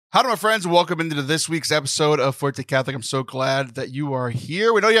Hi, my friends. Welcome into this week's episode of Forte Catholic. I'm so glad that you are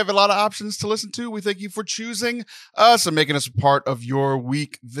here. We know you have a lot of options to listen to. We thank you for choosing us and making us a part of your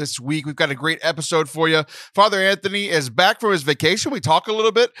week this week. We've got a great episode for you. Father Anthony is back from his vacation. We talk a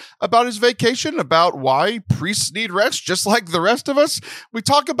little bit about his vacation, about why priests need rest, just like the rest of us. We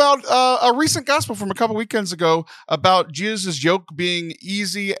talk about a recent gospel from a couple weekends ago about Jesus' yoke being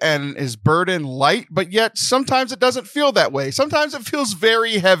easy and his burden light, but yet sometimes it doesn't feel that way. Sometimes it feels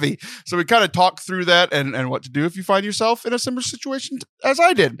very heavy. So we kind of talk through that and what to do if you find yourself in a similar situation as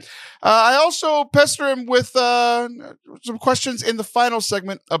I did. I also pester him with some questions in the final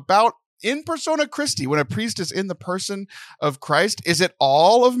segment about in persona Christi. When a priest is in the person of Christ, is it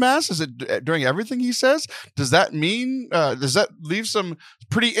all of Mass? Is it during everything he says? Does that mean, does that leave some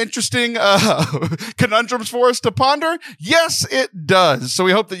pretty interesting conundrums for us to ponder? Yes, it does. So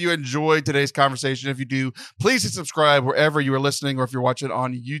we hope that you enjoyed today's conversation. If you do, please hit subscribe wherever you are listening or if you're watching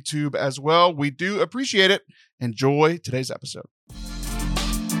on YouTube as well. We do appreciate it. Enjoy today's episode.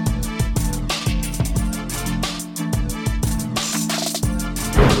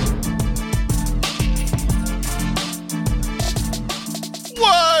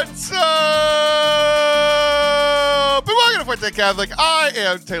 What's up? And welcome to Forte Catholic. I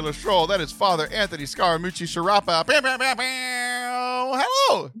am Taylor Stroll. That is Father Anthony Scaramucci Sciarappa.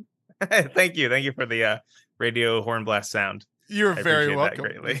 Hello. Thank you. Thank you for the radio horn blast sound. You're very welcome.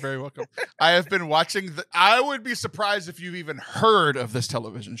 You're very welcome. I have been watching I would be surprised if you've even heard of this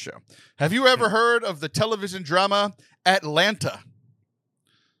television show. Have you ever heard of the television drama Atlanta?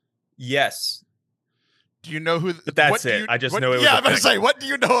 Yes. Do you know who? But that's it. I just know it was. Yeah, I'm going to say, what do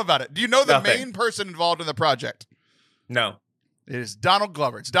you know about it? Do you know the Nothing. main person involved in the project? No. It is Donald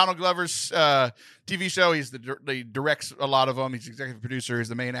Glover. It's Donald Glover's TV show. He directs a lot of them. He's the executive producer. He's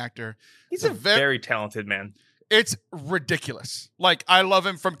the main actor. He's a very talented man. It's ridiculous. Like, I love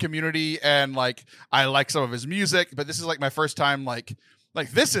him from Community, and like I like some of his music, but this is like my first time like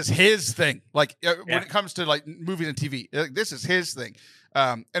this is his thing. Like when it comes to like movies and TV, like, this is his thing.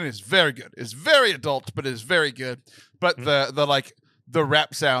 And it's very good. It's very adult, but it's very good. But the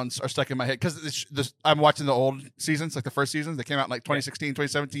rap sounds are stuck in my head because I'm watching the old seasons, like the first seasons. They came out in like 2016,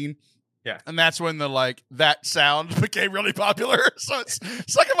 2017. Yeah. And that's when that sound became really popular. So it's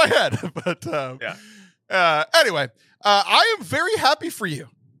stuck in my head. But anyway, I am very happy for you.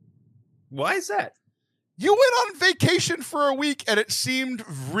 Why is that? You went on vacation for a week and it seemed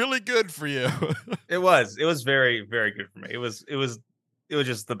really good for you. It was very, very good for me. It was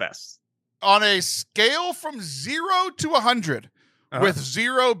just the best. On a scale from 0 to 100, with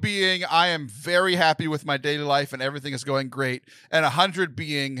 0 being I am very happy with my daily life and everything is going great, and 100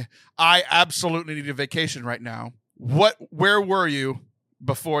 being I absolutely need a vacation right now. Where were you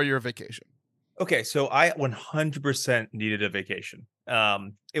before your vacation? Okay, so I 100% needed a vacation.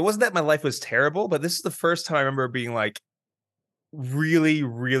 It wasn't that my life was terrible, but this is the first time I remember being like really,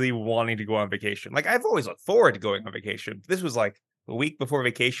 really wanting to go on vacation. Like, I've always looked forward to going on vacation. This was like a week before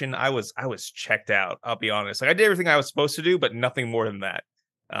vacation. I was checked out. I'll be honest. Like, I did everything I was supposed to do, but nothing more than that.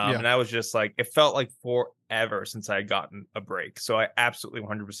 And I was just like, it felt like forever since I had gotten a break. So I absolutely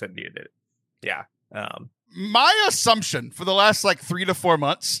 100% needed it. Yeah. My assumption for the last like 3 to 4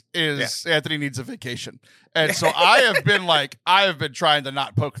 months is Anthony needs a vacation. And so I have been trying to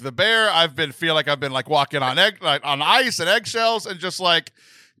not poke the bear. I've been walking on ice and eggshells, and just like,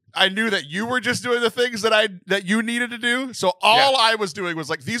 I knew that you were just doing the things that you needed to do. So all I was doing was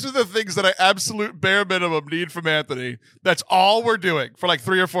like, these are the things that I absolute bare minimum need from Anthony. That's all we're doing for like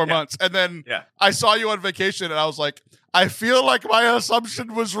 3 or 4 months. And then I saw you on vacation and I was like, I feel like my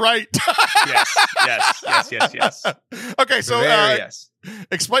assumption was right. Yes. Okay, so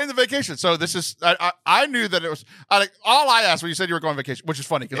explain the vacation. So this is, I knew that it was, all I asked when you said you were going on vacation, which is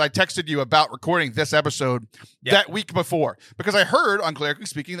funny because I texted you about recording this episode that week before, because I heard on Clerically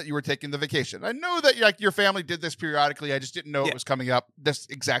Speaking that you were taking the vacation. I know that like your family did this periodically. I just didn't know it was coming up this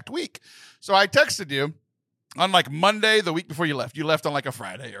exact week. So I texted you on like Monday, the week before you left. You left on like a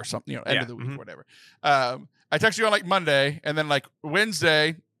Friday or something, end of the week, whatever. I texted you on like Monday, and then like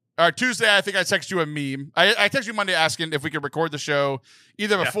Wednesday or Tuesday, I think I texted you a meme. I texted you Monday asking if we could record the show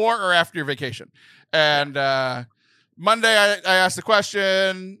either before or after your vacation. And Monday, I asked the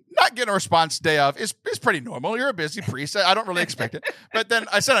question, not getting a response day of. It's pretty normal. You're a busy priest. I don't really expect it. But then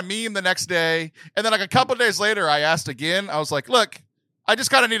I sent a meme the next day. And then like a couple of days later, I asked again. I was like, look, I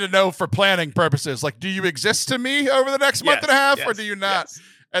just kind of need to know for planning purposes. Like, do you exist to me over the next month and a half or do you not? Yes.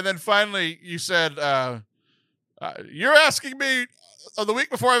 And then finally you said, you're asking me the week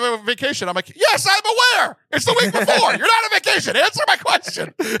before I have a vacation. I'm like, yes, I'm aware. It's the week before. You're not on vacation. Answer my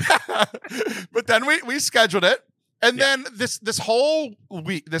question. But then we scheduled it. And then this whole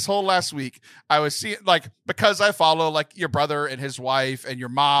last week, I was seeing, like, because I follow like your brother and his wife and your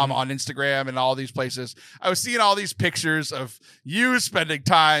mom on Instagram and all these places, I was seeing all these pictures of you spending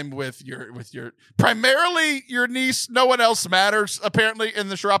time with your primarily your niece. No one else matters apparently in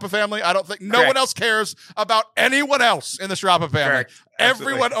the Sciarappa family. I don't think no one else cares about anyone else in the Sciarappa family.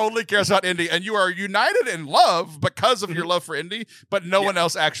 Everyone only cares about Indy, and you are united in love because of your love for Indy, but no one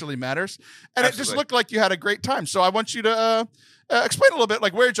else actually matters. And it just looked like you had a great time. So I want you to explain a little bit,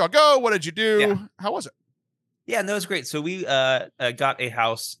 like, where did y'all go? What did you do? Yeah. How was it? Yeah, no, it was great. So we got a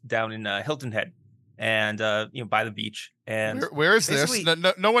house down in Hilton Head, and by the beach. And where is this?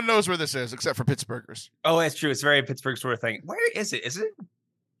 No one knows where this is except for Pittsburghers. Oh, it's true. It's a very Pittsburgh sort of thing. Where is it? Is it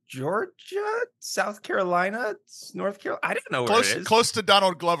Georgia, South Carolina, North Carolina? I don't know where it is. Close to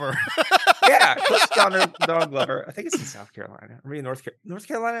Donald Glover. Yeah, close to Donald Glover. I think it's in South Carolina. Maybe North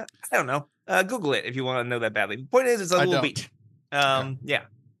Carolina. I don't know. Google it if you want to know that badly. The point is, it's a little beach. Yeah,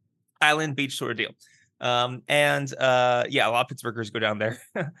 island beach sort of deal. A lot of Pittsburghers go down there.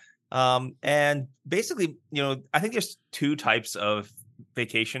 And basically, I think there's two types of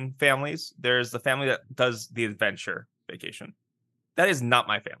vacation families. There's the family that does the adventure vacation. That is not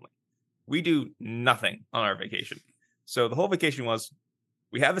my family. We do nothing on our vacation. So the whole vacation was,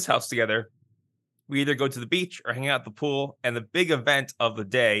 we have this house together. We either go to the beach or hang out at the pool. And the big event of the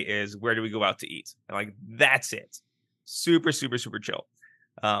day is, where do we go out to eat? And like, that's it. Super, super, super chill.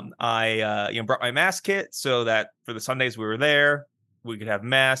 I brought my mass kit so that for the Sundays we were there, we could have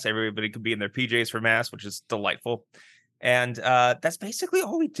mass. Everybody could be in their PJs for mass, which is delightful. And that's basically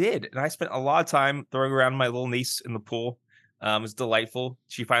all we did. And I spent a lot of time throwing around my little niece in the pool. It was delightful.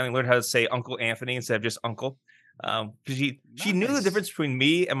 She finally learned how to say Uncle Anthony instead of just Uncle. Because she knew the difference between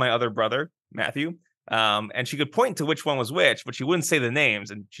me and my other brother, Matthew. And she could point to which one was which, but she wouldn't say the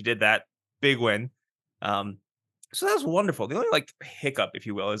names. And she did that. Big win. So that was wonderful. The only hiccup, if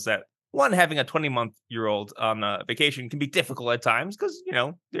you will, is that one, having a 20-month-old on a vacation can be difficult at times because,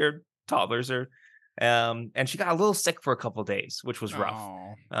 they're toddlers and she got a little sick for a couple of days, which was rough.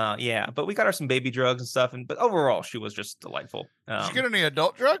 But we got her some baby drugs and stuff. But overall, she was just delightful. Did you get any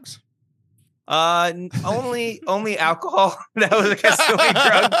adult drugs? Only alcohol. That was the only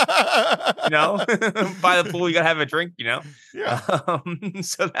drug. By the pool, you gotta have a drink. Yeah.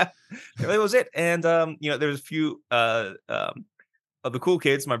 So that really was it. And there was a few of the cool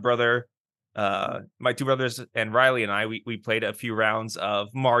kids. My brother, my two brothers, and Riley and I. We played a few rounds of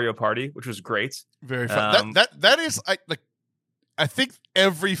Mario Party, which was great. Very fun. That is I think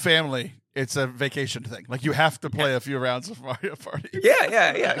every family, it's a vacation thing. Like, you have to play a few rounds of Mario Party.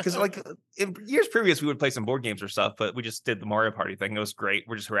 Yeah. Because in years previous, we would play some board games or stuff, but we just did the Mario Party thing. It was great.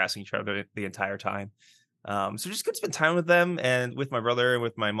 We're just harassing each other the entire time. So just good to spend time with them and with my brother and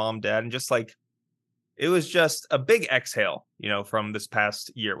with my mom, dad, and just it was just a big exhale, from this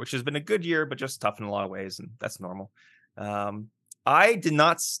past year, which has been a good year, but just tough in a lot of ways, and that's normal. I did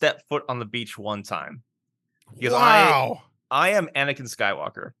not step foot on the beach one time because I am Anakin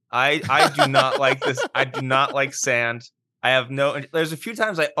Skywalker. I do not like this. I do not like sand. There's a few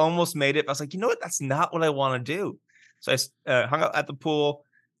times I almost made it. But I was like, you know what? That's not what I want to do. So I hung out at the pool.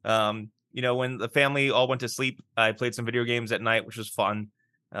 When the family all went to sleep, I played some video games at night, which was fun.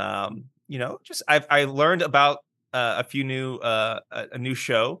 I learned about a new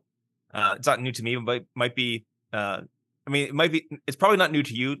show. It's not new to me, but it might be. It's probably not new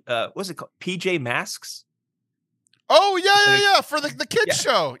to you. What's it called? PJ Masks. Oh yeah. For the kids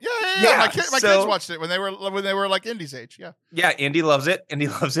show. Yeah. My kids watched it when they were like Indy's age. Yeah. Yeah, Indy loves it.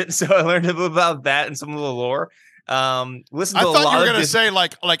 So I learned a bit about that and some of the lore. Listen to I thought you were gonna say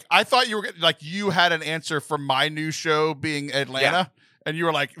I thought you were you had an answer for my new show being Atlanta, and you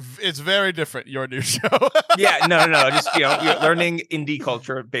were like, it's very different, your new show. Yeah, no. Just you're learning indie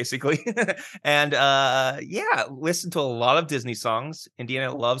culture basically, and listen to a lot of Disney songs.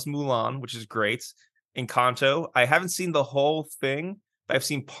 Indiana loves Mulan, which is great. Encanto. I haven't seen the whole thing, but I've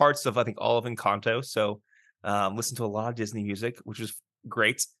seen parts of, I think, all of Encanto. So listen to a lot of Disney music, which was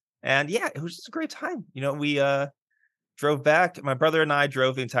great. And it was just a great time. We drove back. My brother and I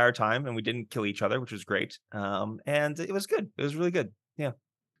drove the entire time, and we didn't kill each other, which was great. And it was good. It was really good. Yeah.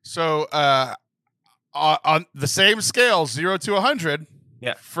 So on the same scale, 0 to 100,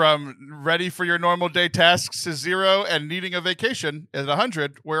 from ready for your normal day tasks to 0 and needing a vacation at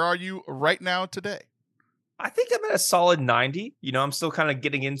 100, where are you right now today? I think I'm at a solid 90. I'm still kind of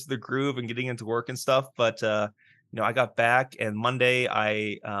getting into the groove and getting into work and stuff. But, I got back, and Monday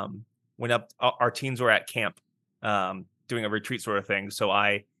I went up. Our teens were at camp doing a retreat sort of thing. So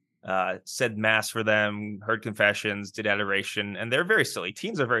I said mass for them, heard confessions, did adoration. And they're very silly.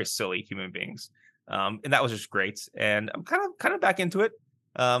 Teens are very silly human beings. And that was just great. And I'm kind of back into it.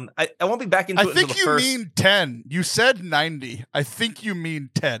 I won't be back into I it until think the you first. mean 10. You said 90. I think you mean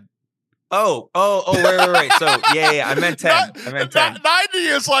 10. Oh, right. So yeah, I meant 10. I meant 10. 90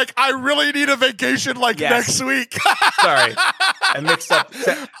 is like, I really need a vacation next week. Sorry, I mixed up.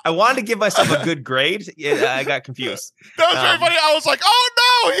 I wanted to give myself a good grade. I got confused. That was very funny. I was like,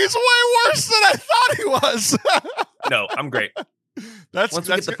 oh no, he's way worse than I thought he was. No, I'm great. Once we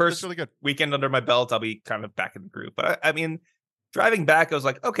get the first really good weekend under my belt, I'll be kind of back in the group. But I mean, driving back, I was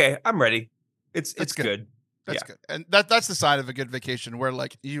like, okay, I'm ready. It's good. That's good. And that's the sign of a good vacation, where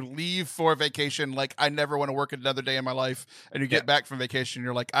like you leave for vacation like I never want to work another day in my life, and you get back from vacation,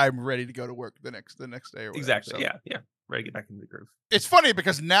 you're like, I'm ready to go to work the next day or whatever. Exactly. So, Yeah. Ready to get back into the groove. It's funny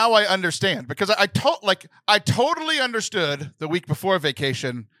because now I understand, because I totally understood the week before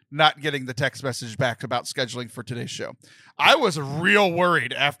vacation not getting the text message back about scheduling for today's show. I was real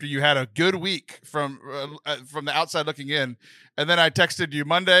worried after you had a good week from the outside looking in, and then I texted you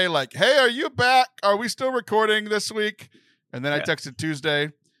Monday like, "Hey, are you back? Are we still recording this week?" And then I texted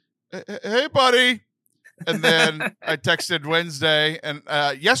Tuesday, "Hey, buddy." And then I texted Wednesday and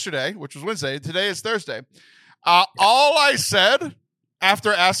yesterday, which was Wednesday. Today is Thursday. All I said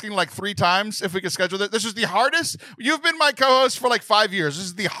after asking like 3 times if we could schedule this is the hardest. You've been my co-host for like 5 years. This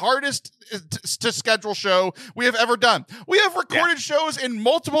is the hardest to schedule show we have ever done. We have recorded shows in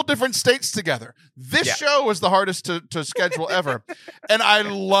multiple different states together. This show was the hardest to schedule ever. And I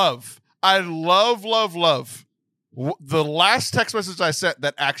love the last text message I sent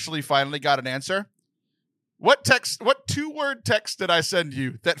that actually finally got an answer. What 2-word text did I send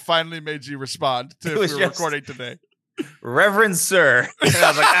you that finally made you respond to if we were recording today? Reverend Sir. And I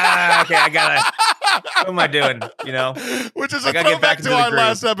was like, okay, I gotta. What am I doing? Which is a throwback to our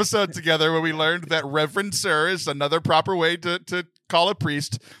last episode together, where we learned that Reverend Sir is another proper way to call a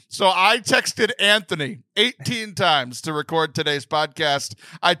priest. So I texted Anthony 18 times to record today's podcast.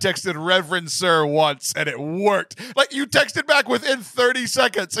 I texted Reverend Sir once, and it worked. Like, you texted back within 30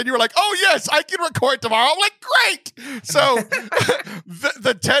 seconds, and you were like, "Oh yes, I can record tomorrow." I'm like, great. So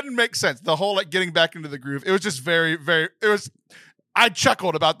the 10 makes sense. The whole getting back into the groove. It was just very, very. I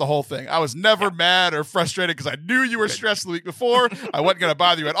chuckled about the whole thing. I was never mad or frustrated because I knew you were stressed the week before. I wasn't going to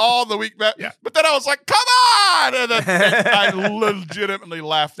bother you at all the week back. Yeah. But then I was like, come on! And then I legitimately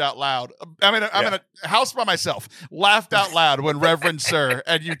laughed out loud. I'm in a house by myself. Laughed out loud when Reverend Sir,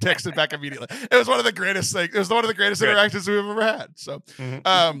 and you texted back immediately. It was one of the greatest things. It was one of the greatest interactions we've ever had. So,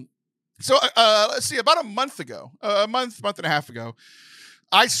 let's see. About a month and a half ago,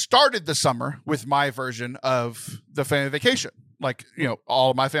 I started the summer with my version of the family vacation. Like, all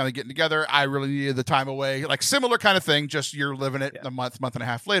of my family getting together. I really needed the time away. Like, similar kind of thing, just you're living it a month and a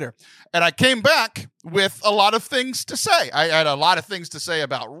half later. And I came back with a lot of things to say. I had a lot of things to say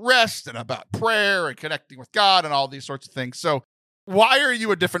about rest and about prayer and connecting with God and all these sorts of things. So why are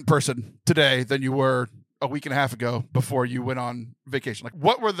you a different person today than you were a week and a half ago before you went on vacation? Like,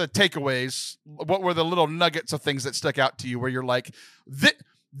 what were the takeaways? What were the little nuggets of things that stuck out to you where you're like,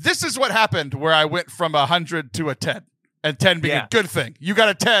 this is what happened where I went from 100 to a 10? And 10 being a good thing. You got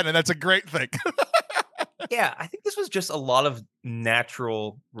a 10, and that's a great thing. Yeah, I think this was just a lot of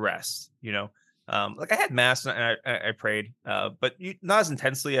natural rest, Like, I had mass and I prayed, but not as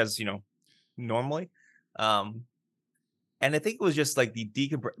intensely as, normally. And I think it was just like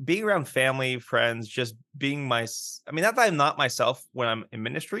being around family, friends, just being not that I'm not myself when I'm in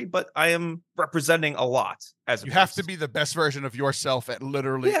ministry, but I am representing a lot as a You have to be the best version of yourself at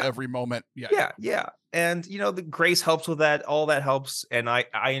literally every moment. Yeah. And, the grace helps with that. All that helps. And I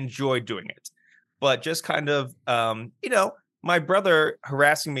enjoy doing it. But just kind of, my brother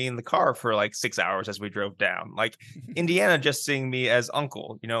harassing me in the car for like 6 hours as we drove down, like Indiana just seeing me as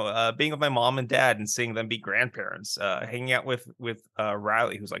uncle, being with my mom and dad and seeing them be grandparents, hanging out with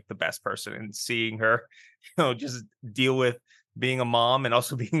Riley, who's like the best person, and seeing her, just deal with being a mom and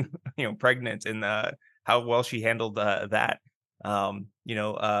also being, pregnant, and how well she handled that.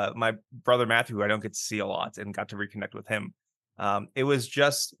 My brother Matthew, who I don't get to see a lot, and got to reconnect with him. It was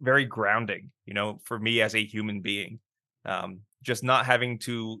just very grounding, for me as a human being. Just not having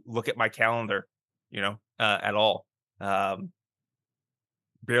to look at my calendar, at all.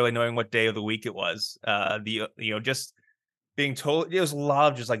 Barely knowing what day of the week it was. Just being told, it was a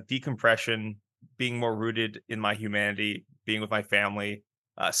lot of just like decompression, being more rooted in my humanity, being with my family.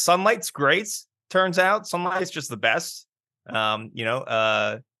 Sunlight's great. Turns out sunlight's just the best. Throwing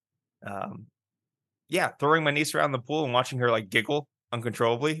my niece around the pool and watching her like giggle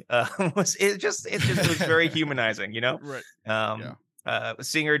uncontrollably was very humanizing, Right.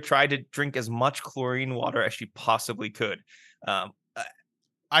 Seeing her try to drink as much chlorine water as she possibly could.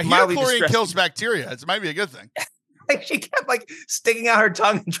 I hear mildly chlorine distressed. kills bacteria. It might be a good thing. Like she kept like sticking out her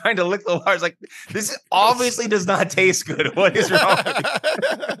tongue and trying to lick the water. Like, this obviously does not taste good. What is wrong with you?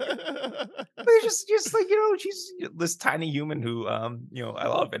 It's just like, she's this tiny human who I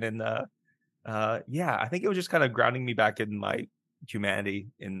love. And then I think it was just kind of grounding me back in my humanity,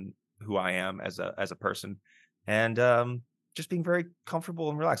 in who I am as a person, and just being very comfortable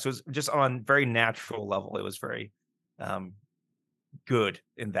and relaxed. So it was just on a very natural level. It was very good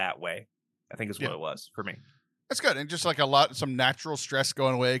in that way, I think is what it was for me. That's good. And just like some natural stress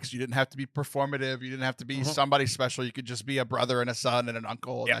going away, because you didn't have to be performative. You didn't have to be somebody special. You could just be a brother and a son and an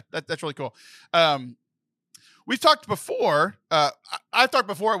uncle. Yeah. That's really cool. We've talked before. I've talked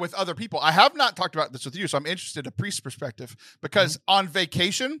before with other people. I have not talked about this with you, so I'm interested in a priest's perspective, because on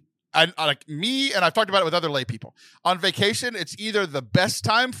vacation, I like me, and I've talked about it with other lay people. On vacation, it's either the best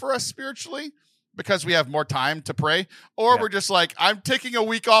time for us spiritually, because we have more time to pray, or we're just like, I'm taking a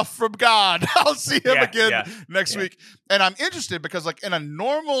week off from God. I'll see him again next week. And I'm interested because like in a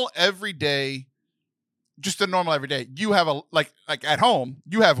normal everyday, you have like at home,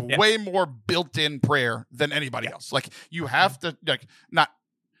 you have way more built-in prayer than anybody else. Like you have to not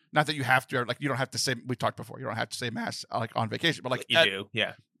that you have to, like you don't have to say, we talked before, you don't have to say mass like on vacation, but like you do.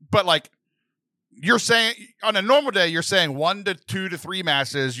 Yeah. But like, you're saying on a normal day, you're saying 1 to 2 to 3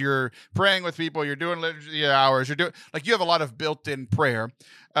 masses. You're praying with people. You're doing liturgy hours. You're doing like you have a lot of built-in prayer.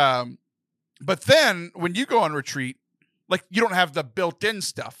 But then when you go on retreat, like you don't have the built-in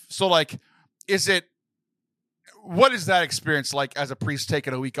stuff. So like, what is that experience like as a priest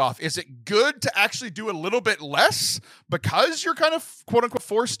taking a week off? Is it good to actually do a little bit less because you're kind of quote unquote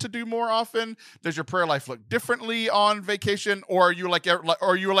forced to do more often? Does your prayer life look differently on vacation? Or are you like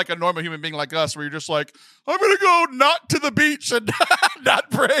a normal human being like us where you're just like, I'm going to go not to the beach and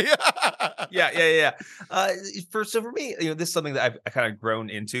not pray? Yeah. For me, this is something that I've kind of grown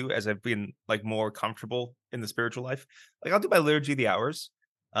into as I've been like more comfortable in the spiritual life. Like I'll do my liturgy of the hours,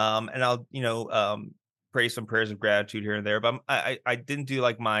 and I'll, pray some prayers of gratitude here and there, but I didn't do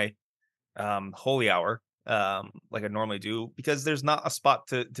like my holy hour like I normally do, because there's not a spot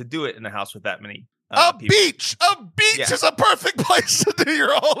to do it in a house with that many people. Beach is a perfect place to do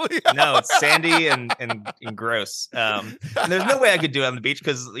your holy hour. No, it's sandy and gross. And there's no way I could do it on the beach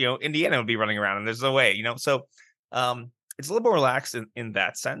because Indiana would be running around, and there's no way, so it's a little more relaxed in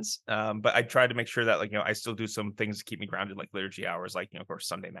that sense. But I try to make sure that I still do some things to keep me grounded, like liturgy hours, like of course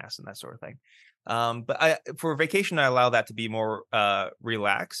Sunday mass and that sort of thing. But for vacation, I allow that to be more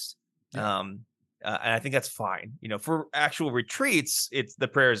relaxed. And I think that's fine. For actual retreats, it's the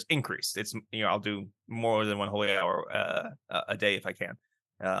prayer is increased. It's I'll do more than 1 holy hour a day if I can.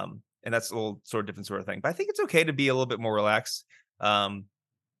 And that's a little sort of different sort of thing. But I think it's okay to be a little bit more relaxed.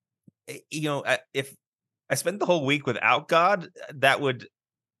 If I spent the whole week without God,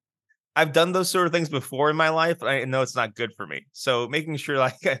 I've done those sort of things before in my life. I know it's not good for me. So making sure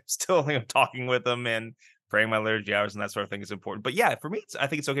like I'm still talking with them and praying my liturgy hours and that sort of thing is important. But yeah, for me, I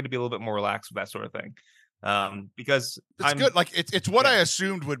think it's okay to be a little bit more relaxed with that sort of thing. Because it's good. Like it's what I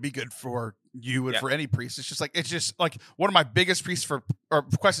assumed would be good for you and for any priest. It's just like one of my biggest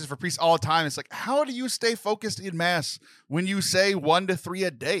questions for priests all the time. It's like, how do you stay focused in mass when you say 1 to 3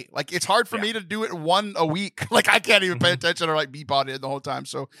 a day? Like it's hard for me to do it 1 a week. Like I can't even pay attention or like be bodied the whole time.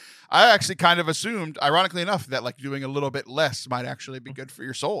 So I actually kind of assumed, ironically enough, that like doing a little bit less might actually be good for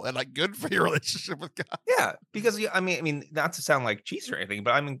your soul and like good for your relationship with God. Yeah, because I mean, not to sound like cheesy or anything,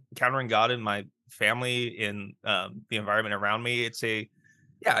 but I'm encountering God in my family, in the environment around me. It's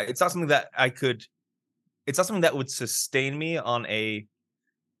not something that it's not something that would sustain me on a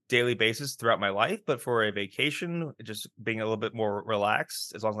daily basis throughout my life, but for a vacation, just being a little bit more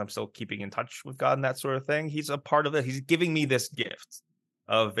relaxed, as long as I'm still keeping in touch with God and that sort of thing, he's a part of it. He's giving me this gift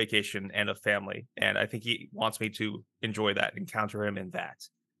of vacation and of family, and I think he wants me to enjoy that, encounter him in that.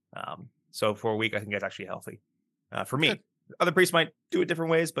 So for a week, I think that's actually healthy for me. Good. Other priests might do it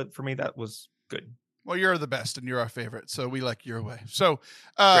different ways, but for me, that was good. Well, you're the best and you're our favorite, so we like your way. So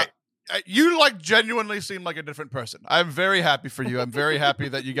you like genuinely seem like a different person. I'm very happy for you. I'm very happy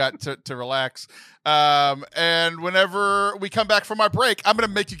that you got to relax. And whenever we come back from our break, I'm going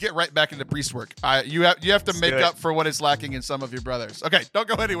to make you get right back into priest work. You have to make up for what is lacking in some of your brothers. Okay, don't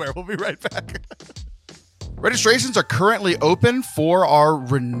go anywhere. We'll be right back. Registrations are currently open for our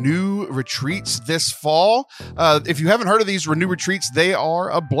Renew retreats this fall. If you haven't heard of these Renew retreats, they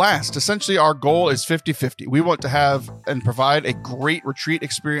are a blast. Essentially, our goal is 50-50. We want to have and provide a great retreat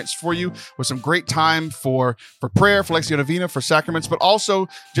experience for you with some great time for prayer, for Lectio Divina, for sacraments, but also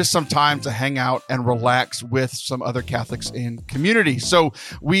just some time to hang out and relax with some other Catholics in community. So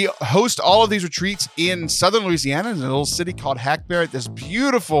we host all of these retreats in southern Louisiana in a little city called Hackberry at this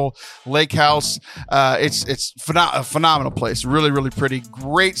beautiful lake house. It's a phenomenal place. Really, really pretty.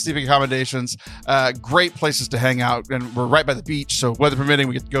 Great sleeping accommodations. Great places to hang out. And we're right by the beach. So weather permitting,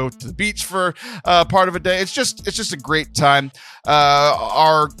 we get to go to the beach for part of a day. It's just a great time.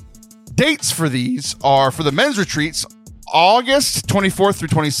 Our dates for these are for the men's retreats, August 24th through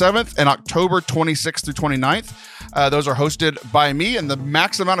 27th and October 26th through 29th. Those are hosted by me, and the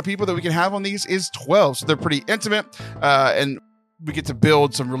max amount of people that we can have on these is 12. So they're pretty intimate, and we get to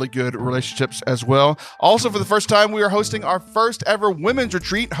build some really good relationships as well. Also, for the first time, we are hosting our first ever women's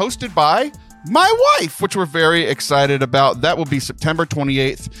retreat hosted by my wife, which we're very excited about. That will be September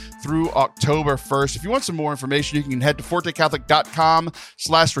 28th through October 1st. If you want some more information, you can head to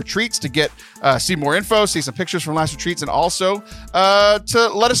fortecatholic.com/retreats to get see more info, see some pictures from last retreats, and also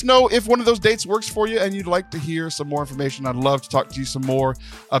to let us know if one of those dates works for you and you'd like to hear some more information. I'd love to talk to you some more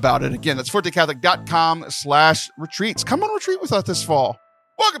about it. Again, that's fortecatholic.com/retreats. Come on retreat with us this fall.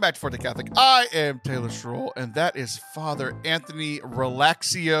 Welcome back to Forte Catholic. I am Taylor Schroll, and that is Father Anthony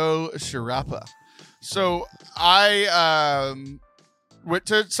Relaxio Sciarappa. So I went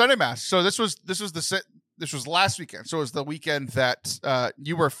to Sunday Mass. So this was last weekend. So it was the weekend that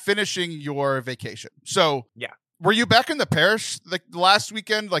you were finishing your vacation. So yeah, were you back in the parish like last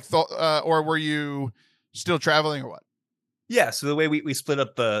weekend, or were you still traveling, or what? Yeah, so the way we split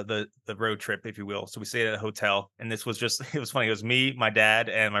up the road trip, if you will. So we stayed at a hotel, and this was just, it was funny. It was me, my dad,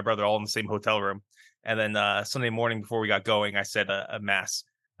 and my brother all in the same hotel room. And then Sunday morning before we got going, I said a mass.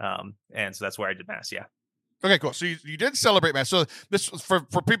 And so that's where I did mass, yeah. Okay, cool. So you did celebrate mass. So this was for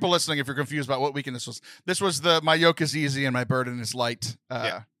people listening, if you're confused about what weekend this was the My Yoke is Easy and My Burden is Light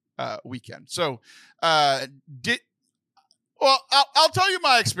weekend. So Well, I'll tell you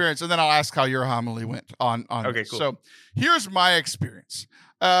my experience, and then I'll ask how your homily went on. Okay, cool. So here's my experience.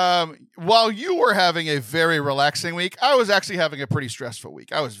 While you were having a very relaxing week, I was actually having a pretty stressful week.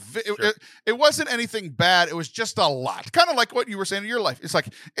 It wasn't anything bad. It was just a lot. Kind of like what you were saying in your life. It's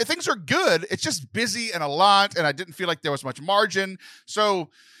like things are good. It's just busy and a lot, and I didn't feel like there was much margin.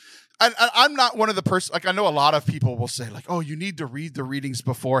 So I'm not one of the person, like I know a lot of people will say like, oh, you need to read the readings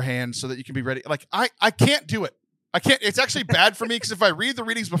beforehand so that you can be ready. Like I can't do it. I can't. It's actually bad for me because if I read the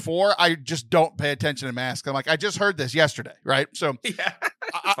readings before, I just don't pay attention to Mass. I'm like, I just heard this yesterday, right? So yeah,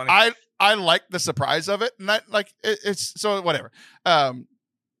 I like the surprise of it, and it's so whatever.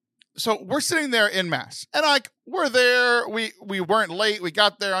 So we're sitting there in Mass, and like we're there. We weren't late. We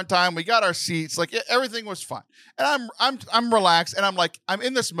got there on time. We got our seats. Like everything was fine, and I'm relaxed, and I'm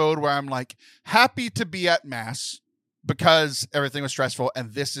in this mode where I'm like happy to be at Mass, because everything was stressful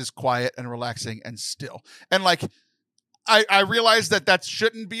and this is quiet and relaxing and still. And like, I realized that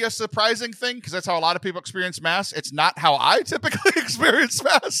shouldn't be a surprising thing because that's how a lot of people experience Mass. It's not how I typically experience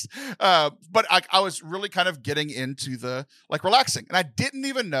Mass. But I was really kind of getting into the like relaxing. And I didn't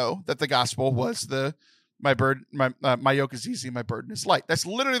even know that the gospel was my yoke is easy, my burden is light. That's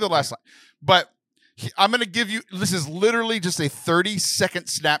literally the last line. But I'm going to give you, this is literally just a 30-second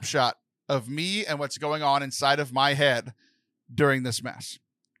snapshot of me and what's going on inside of my head during this Mass.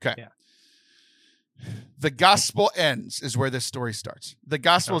 Okay. Yeah. The gospel ends is where this story starts. The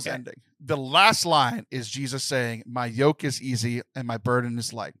gospel is ending. The last line is Jesus saying, my yoke is easy and my burden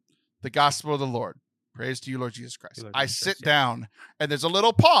is light. The gospel of the Lord. Praise to you, Lord Jesus Christ. I sit down, and there's a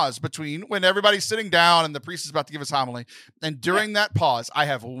little pause between when everybody's sitting down and the priest is about to give his homily. And during that pause, I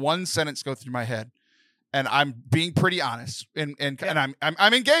have one sentence go through my head. And I'm being pretty honest, and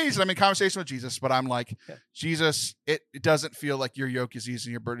I'm engaged. I'm in conversation with Jesus, but I'm like, Jesus, it doesn't feel like your yoke is easy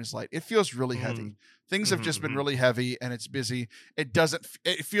and your burden is light. It feels really heavy. Things have just been really heavy, and it's busy. It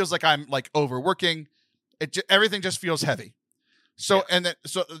feels like I'm like overworking. Everything just feels heavy. So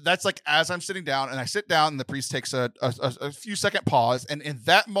so that's like as I'm sitting down, and I sit down, and the priest takes a few second pause, and in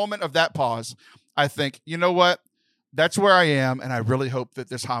that moment of that pause, I think, you know what? That's where I am, and I really hope that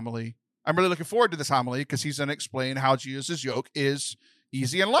this homily. I'm really looking forward to this homily because he's going to explain how Jesus' yoke is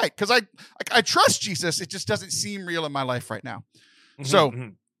easy and light. Because I trust Jesus. It just doesn't seem real in my life right now.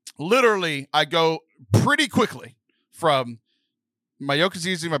 So literally, I go pretty quickly from my yoke is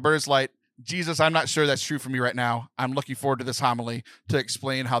easy, my burden is light. Jesus, I'm not sure that's true for me right now. I'm looking forward to this homily to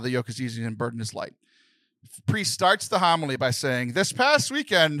explain how the yoke is easy and burden is light. Priest starts the homily by saying, "This past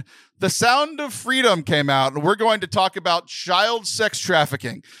weekend, The Sound of Freedom came out, and we're going to talk about child sex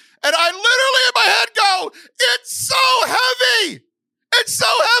trafficking." And I literally in my head go, "It's so heavy! It's so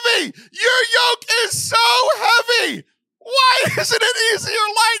heavy! Your yoke is so heavy! Why isn't it easier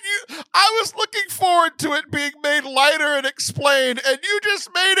light? I was looking forward to it being made lighter and explained, and you just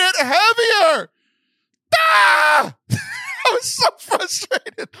made it heavier." Ah! I was so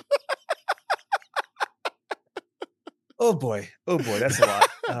frustrated. Oh boy, that's a lot.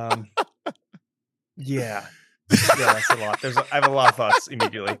 Yeah, that's a lot. I have a lot of thoughts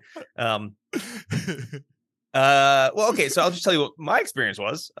immediately. Well, okay, so I'll just tell you what my experience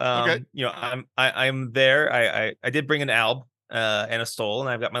was. Okay. You know, I'm there. I did bring an alb and a stole, and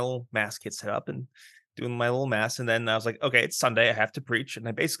I've got my little mass kit set up and doing my little mass. And then I was like, okay, it's Sunday, I have to preach. And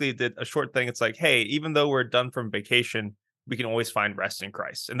I basically did a short thing. It's like, hey, even though we're done from vacation, we can always find rest in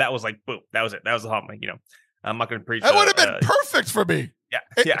Christ. And that was like, boom, that was it. That was the homily. You know, I'm not going to preach. That would have been perfect for me.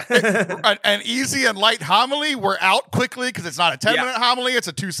 Yeah. An easy and light homily. We're out quickly because it's not a 10-minute homily. It's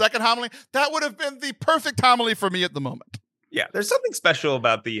a 2-second homily. That would have been the perfect homily for me at the moment. Yeah, there's something special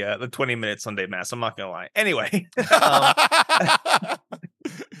about the 20-minute Sunday mass. I'm not gonna lie. Anyway,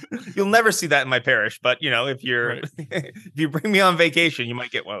 you'll never see that in my parish. But you know, if if you bring me on vacation, you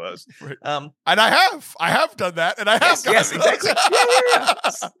might get one of those. Right. And I have done that, and I have. Yes, exactly.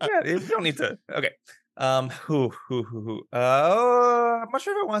 Yeah. You don't need to. Okay. I'm not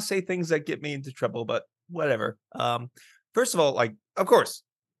sure if I want to say things that get me into trouble, but whatever. First of all, like, of course,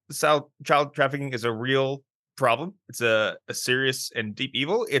 child trafficking is a real problem. It's a serious and deep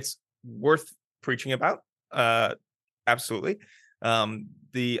evil. It's worth preaching about. Absolutely.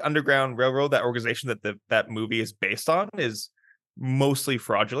 The Underground Railroad, that organization that movie is based on, is mostly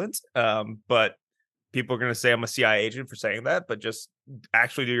fraudulent. But people are going to say I'm a CIA agent for saying that, but just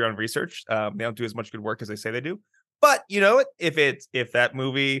actually do your own research. They don't do as much good work as they say they do. But you know, if that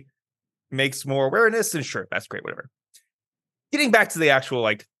movie makes more awareness, then sure, that's great. Whatever. Getting back to the actual,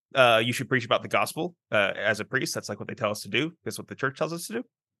 like, you should preach about the gospel as a priest. That's like what they tell us to do. That's what the church tells us to do.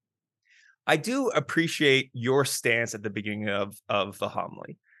 I do appreciate your stance at the beginning of the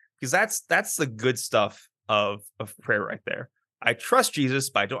homily, because that's the good stuff of prayer right there. I trust Jesus,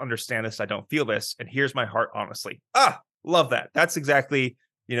 but I don't understand this. I don't feel this. And here's my heart, honestly. Love that. That's exactly,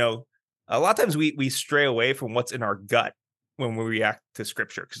 you know, a lot of times we stray away from what's in our gut when we react to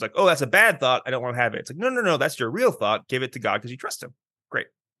scripture. Because like, oh, that's a bad thought, I don't want to have it. It's like, no, that's your real thought. Give it to God because you trust him. Great.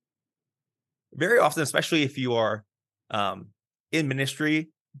 Very often, especially if you are in ministry,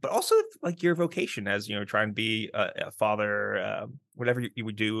 but also like your vocation as, you know, trying to be a father, whatever you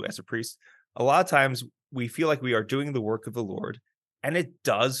would do as a priest. A lot of times we feel like we are doing the work of the Lord, and it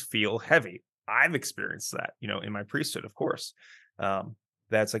does feel heavy. I've experienced that, you know, in my priesthood, of course.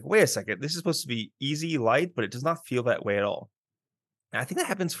 That's like, wait a second, this is supposed to be easy, light, but it does not feel that way at all. And I think that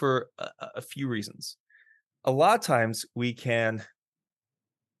happens for a few reasons. A lot of times we can,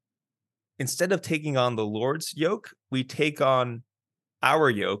 instead of taking on the Lord's yoke, we take on our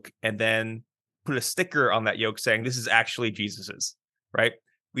yoke and then put a sticker on that yoke saying this is actually Jesus's, right?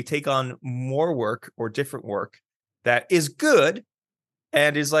 We take on more work or different work that is good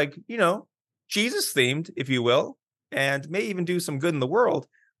and is like, you know, Jesus themed, if you will, and may even do some good in the world,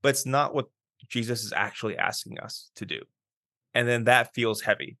 but it's not what Jesus is actually asking us to do. And then that feels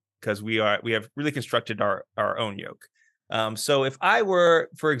heavy because we have really constructed our own yoke. So if I were,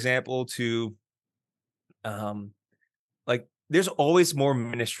 for example, to like, there's always more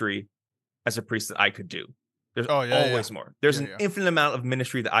ministry as a priest that I could do. There's always more. There's an infinite amount of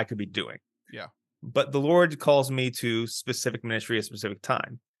ministry that I could be doing. Yeah. But the Lord calls me to specific ministry at a specific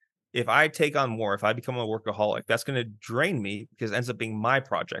time. If I take on more, if I become a workaholic, that's going to drain me because it ends up being my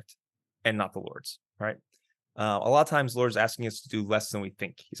project and not the Lord's, right? A lot of times the Lord's asking us to do less than we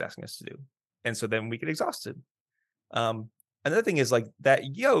think he's asking us to do. And so then we get exhausted. Another thing is like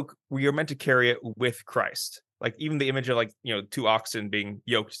that yoke, we are meant to carry it with Christ. Like even the image of like, you know, 2 oxen being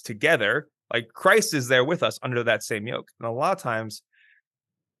yoked together, like Christ is there with us under that same yoke. And a lot of times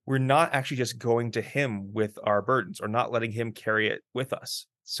we're not actually just going to him with our burdens or not letting him carry it with us.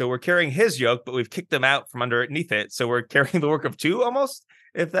 So we're carrying his yoke, but we've kicked him out from underneath it. So we're carrying the work of 2 almost,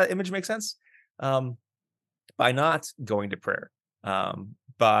 if that image makes sense. By not going to prayer,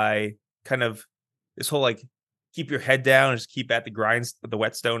 by kind of this whole like keep your head down and just keep at the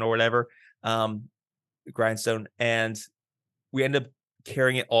whetstone or whatever, the grindstone, and we end up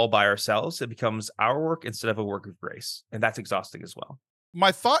carrying it all by ourselves. It becomes our work instead of a work of grace, and that's exhausting as well.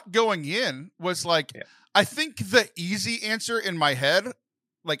 My thought going in was like, I think the easy answer in my head,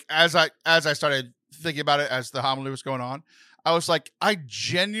 like as I started thinking about it as the homily was going on, I was like, I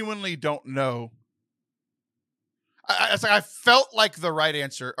genuinely don't know it's like I felt like the right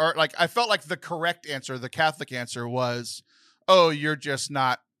answer, or like I felt like the correct answer, the Catholic answer was, oh, you're just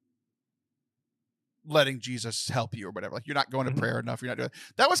not letting Jesus help you or whatever. Like you're not going to prayer enough. You're not doing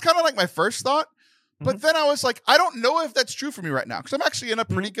that. Was kind of like my first thought. But then I was like, I don't know if that's true for me right now because I'm actually in a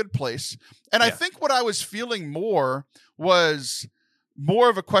pretty good place. And I think what I was feeling more was more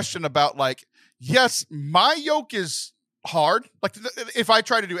of a question about like, yes, my yoke is hard. Like if I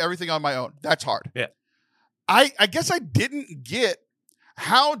try to do everything on my own, that's hard. Yeah. I guess I didn't get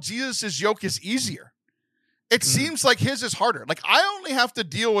how Jesus's yoke is easier. It seems like his is harder. Like I only have to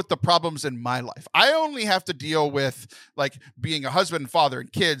deal with the problems in my life. I only have to deal with like being a husband and father and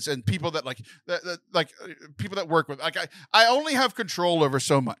kids and people that people that work with. Like I only have control over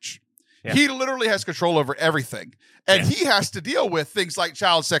so much. Yeah. He literally has control over everything. And he has to deal with things like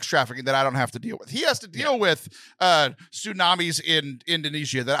child sex trafficking that I don't have to deal with. He has to deal with tsunamis in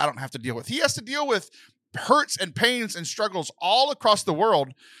Indonesia that I don't have to deal with. He has to deal with hurts and pains and struggles all across the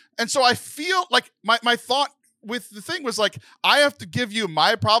world. And so I feel like my thought with the thing was like, I have to give you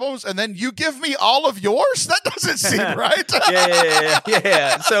my problems and then you give me all of yours? That doesn't seem right.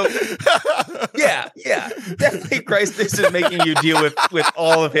 Yeah. So definitely Christ isn't making you deal with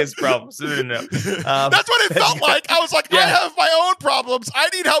all of his problems. No. That's what it felt like. I was like, I have my own problems. I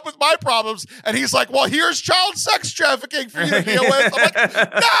need help with my problems. And he's like, well, here's child sex trafficking for you to deal with. I'm like,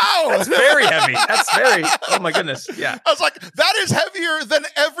 no. That's very heavy. That's very, oh my goodness. Yeah. I was like, that is heavier than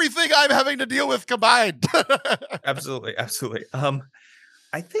everything I'm having to deal with combined. Absolutely. I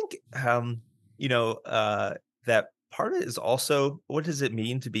think that part of it is also, what does it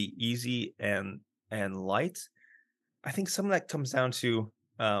mean to be easy and light? I think some of that comes down to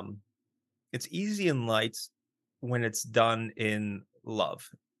it's easy and light when it's done in love.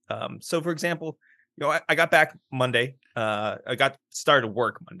 So for example, I got back Monday. I got started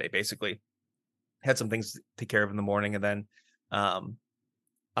work Monday, basically. Had some things to take care of in the morning, and then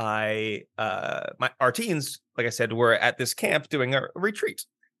our teens, like I said, were at this camp doing a retreat.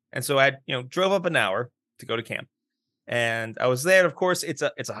 And so I drove up an hour to go to camp. And I was there. Of course, it's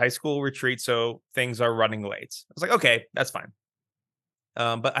a high school retreat, so things are running late. I was like, okay, that's fine.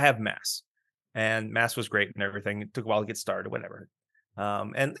 But I have mass. And mass was great and everything. It took a while to get started, whatever.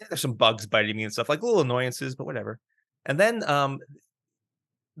 And there's some bugs biting me and stuff, like little annoyances, but whatever. And then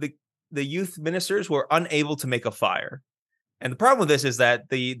the youth ministers were unable to make a fire. And the problem with this is that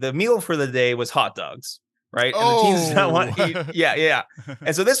the meal for the day was hot dogs, right? And the teens did not want to eat. Yeah.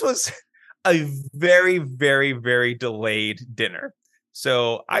 And so this was a very, very, very delayed dinner.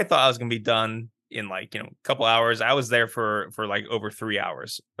 So I thought I was going to be done in a couple hours. I was there for like over 3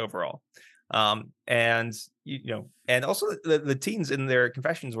 hours overall. And also the teens in their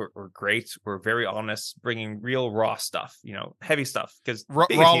confessions were great. Were very honest, bringing real raw stuff, heavy stuff. Because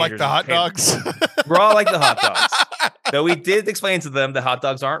raw like the hot dogs. Raw like the hot dogs. Though we did explain to them the hot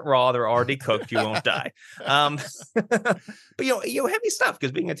dogs aren't raw; they're already cooked. You won't die. But heavy stuff,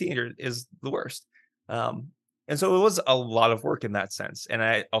 because being a teenager is the worst. And so it was a lot of work in that sense. And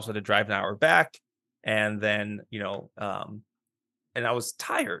I also had to drive an hour back, and then and I was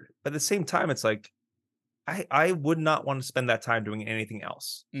tired. But at the same time, it's like I would not want to spend that time doing anything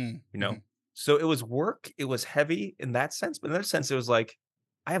else. So it was work. It was heavy in that sense, but in that sense, it was like,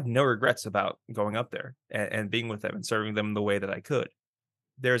 I have no regrets about going up there and being with them and serving them the way that I could.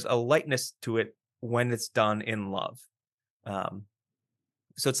 There's a lightness to it when it's done in love.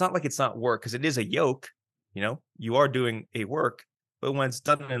 So it's not like it's not work, because it is a yoke. You are doing a work, but when it's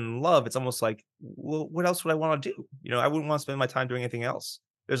done in love, it's almost like, well, what else would I want to do? I wouldn't want to spend my time doing anything else.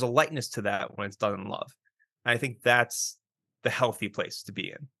 There's a lightness to that when it's done in love. And I think that's the healthy place to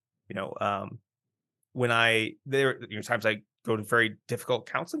be in. When there are times I go to very difficult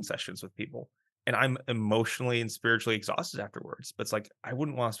counseling sessions with people, and I'm emotionally and spiritually exhausted afterwards. But it's like, I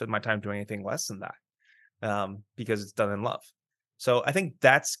wouldn't want to spend my time doing anything less than that, because it's done in love. So I think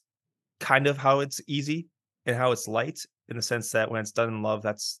that's kind of how it's easy and how it's light, in the sense that when it's done in love,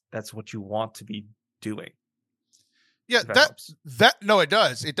 that's what you want to be doing. Yeah, no, it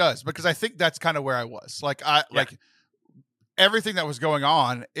does, because I think that's kind of where I was. Like everything that was going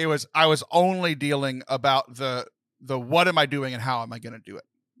on, I was only dealing about the what am I doing and how am I going to do it?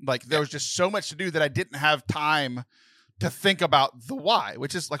 Like there was just so much to do that I didn't have time to think about the why,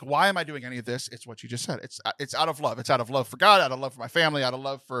 which is like, why am I doing any of this? It's what you just said. It's out of love. It's out of love for God, out of love for my family, out of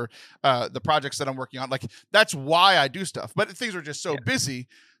love for the projects that I'm working on. Like that's why I do stuff. But things are just so busy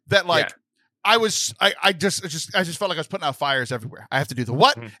that I just felt like I was putting out fires everywhere. I have to do the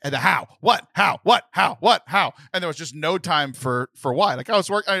what and the how. What, how, how. And there was just no time for why. Like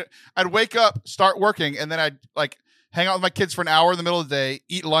I'd wake up, start working, and then I'd like hang out with my kids for an hour in the middle of the day,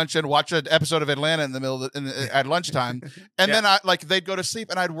 eat lunch, and watch an episode of Atlanta in the middle of at lunchtime, and then they'd go to sleep,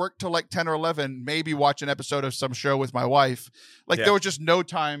 and I'd work till like 10 or 11, maybe watch an episode of some show with my wife. There was just no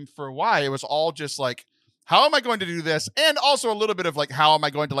time for why. It was all just like, how am I going to do this? And also a little bit of like, how am I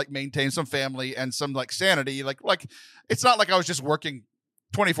going to like maintain some family and some like sanity? Like it's not like I was just working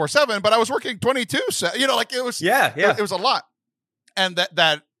 24/7, but I was working 22. It was, it was a lot. And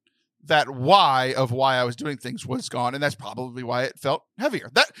that why of why I was doing things was gone. And that's probably why it felt heavier.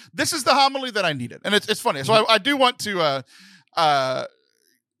 This is the homily that I needed. And it's funny. So I do want to,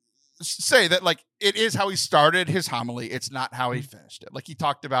 say that like it is how he started his homily. It's not how he finished it. Like he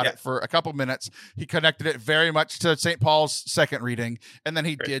talked about it for a couple minutes. He connected it very much to St. Paul's second reading, and then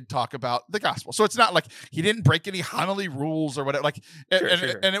he did talk about the gospel. So it's not like he didn't break any homily rules or whatever. And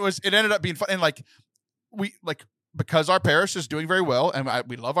it ended up being fun. And because our parish is doing very well, and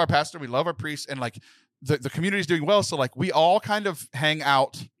we love our pastor, we love our priest, and like the community is doing well. So like we all kind of hang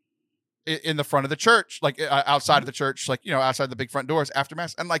out in the front of the church, like outside of the church, like, outside the big front doors after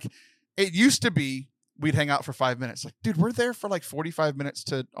mass. And like, it used to be we'd hang out for 5 minutes. Like, dude, we're there for like 45 minutes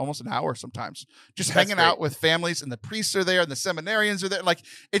to almost an hour sometimes, just hanging out with families, and the priests are there and the seminarians are there. Like,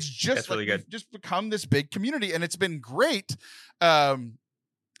 it's just really good. Just become this big community, and it's been great. But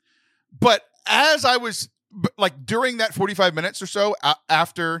as I was like during that 45 minutes or so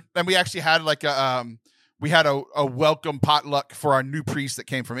after, and we actually had like we had a welcome potluck for our new priest that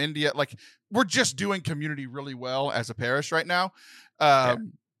came from India. Like, we're just doing community really well as a parish right now.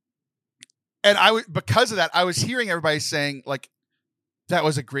 And because of that, I was hearing everybody saying like, that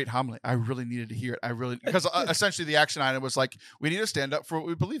was a great homily. I really needed to hear it. Because essentially the action item was like, we need to stand up for what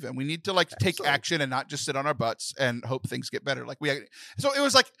we believe in. We need to like take action and not just sit on our butts and hope things get better. So it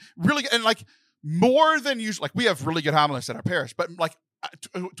was like really, and like more than usual, like we have really good homilists at our parish, but like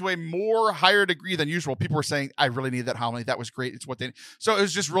to a more higher degree than usual, people were saying, I really need that homily. That was great. It's what they need. So it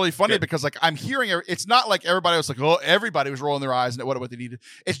was just really funny because like I'm hearing, it's not like everybody was like, oh, everybody was rolling their eyes and what they needed.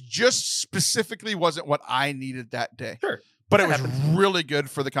 It just specifically wasn't what I needed that day. Sure. But it was really good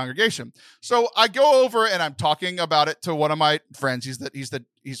for the congregation. So I go over and I'm talking about it to one of my friends. He's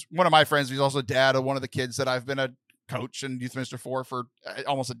one of my friends. He's also dad of one of the kids that I've been a coach and youth minister for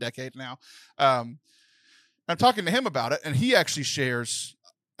almost a decade now. I'm talking to him about it, and he actually shares,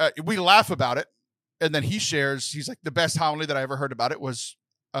 we laugh about it. And then he shares, he's like, the best homily that I ever heard about it was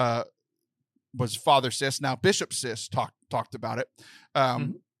Father Sis. Now Bishop Sis talked about it.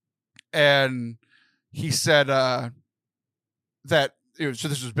 And he said, that so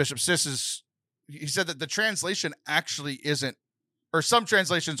this was Bishop Sis's, he said that the translation actually isn't, or some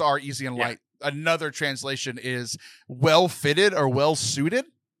translations are easy and light. Another translation is well fitted or well suited.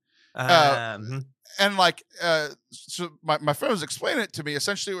 And like, so my friend was explaining it to me.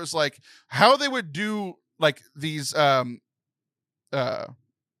 Essentially, it was like how they would do like these the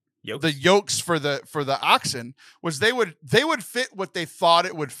yokes for the oxen was they would fit what they thought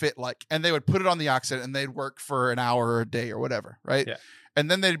it would fit like, and they would put it on the oxen and they'd work for an hour or a day or whatever, right? Yeah. And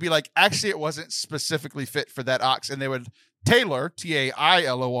then they'd be like, actually, it wasn't specifically fit for that ox, and they would tailor,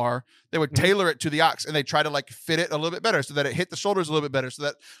 Tailor, they would tailor it to the ox, and they try to like fit it a little bit better so that it hit the shoulders a little bit better, so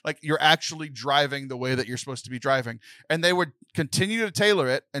that like you're actually driving the way that you're supposed to be driving. And they would continue to tailor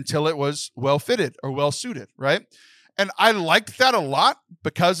it until it was well fitted or well suited, right? And I liked that a lot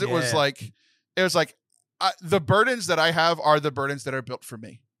because it was like the burdens that I have are the burdens that are built for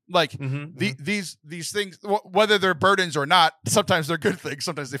me. Like these things, whether they're burdens or not, sometimes they're good things.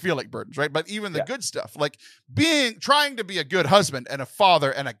 Sometimes they feel like burdens, right? But even the good stuff, like trying to be a good husband and a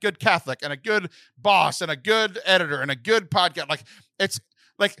father and a good Catholic and a good boss and a good editor and a good podcast, like it's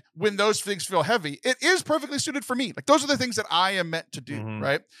like when those things feel heavy, it is perfectly suited for me. Like those are the things that I am meant to do,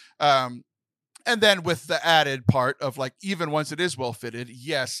 right? And then with the added part of like, even once it is well fitted,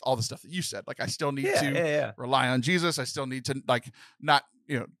 yes, all the stuff that you said, like I still need to rely on Jesus. I still need to like not,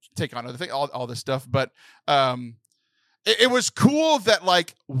 take on other things, all this stuff. But it was cool that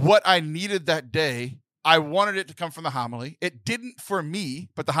like what I needed that day, I wanted it to come from the homily. It didn't for me,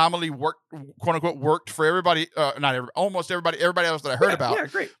 but the homily worked, quote unquote, worked for everybody, almost everybody else that I heard about. Yeah,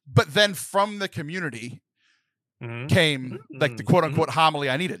 great. But then from the community came like the quote unquote homily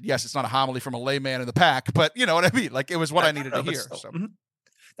I needed. Yes, it's not a homily from a layman in the pack, but you know what I mean? Like it was what I needed to hear. So.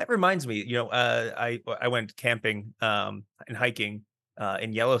 That reminds me, I went camping and hiking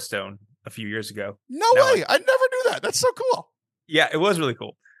in Yellowstone a few years ago. No way. I'd never do that. That's so cool. Yeah, it was really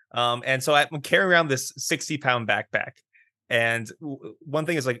cool. And so I'm carrying around this 60-pound backpack. And one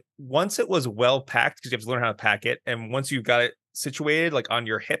thing is like, once it was well packed, because you have to learn how to pack it. And once you got it situated like on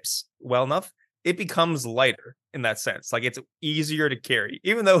your hips well enough, it becomes lighter in that sense. Like it's easier to carry,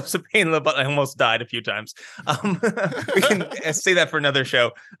 even though it's a pain in the butt. I almost died a few times. We can say that for another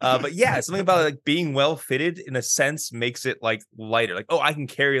show. But yeah, something about like being well fitted in a sense makes it like lighter. Like, oh, I can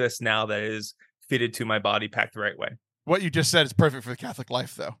carry this now that is fitted to my body, packed the right way. What you just said is perfect for the Catholic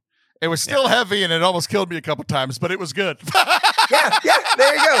life, though. It was still heavy and it almost killed me a couple times, but it was good. yeah.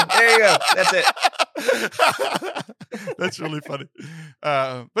 There you go. That's it. That's really funny.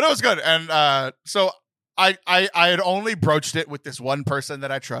 But it was good. And so I had only broached it with this one person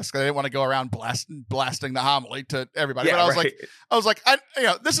that I trust, because I didn't want to go around blasting the homily to everybody. Yeah, but I was like,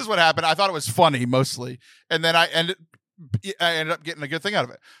 this is what happened. I thought it was funny mostly, and then I ended up getting a good thing out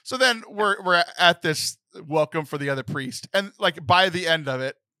of it. So then we're at this welcome for the other priest, and like by the end of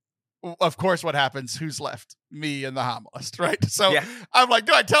it, of course, what happens? Who's left? Me and the homilist, right? So I'm like,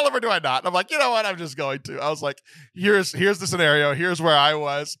 do I tell him or do I not? And I'm like, you know what? I'm just going to. I was like, here's the scenario. Here's where I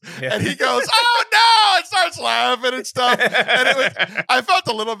was. Yeah. And he goes, oh no! And starts laughing and stuff. And I felt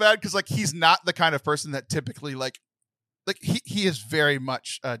a little bad because like he's not the kind of person that typically like he is very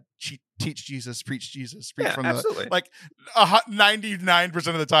much teach Jesus, preach Jesus, preach from absolutely. The like 99%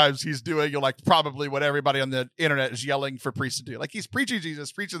 of the times he's doing like probably what everybody on the internet is yelling for priests to do. Like he's preaching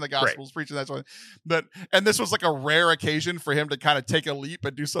Jesus, preaching the Gospels, preaching that sort of thing. And this was like a rare occasion for him to kind of take a leap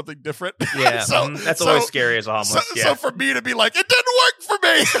and do something different. Yeah, that's always scary as a homilist. So for me to be like, it didn't work for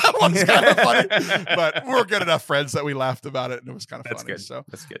me, was kind of funny. But we're good enough friends that we laughed about it, and it was kind of funny. Good. So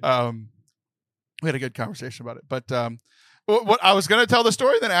that's good. We had a good conversation about it. But what I was going to tell the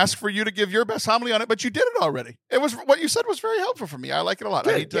story, then ask for you to give your best homily on it, but you did it already. It was what you said was very helpful for me. I like it a lot.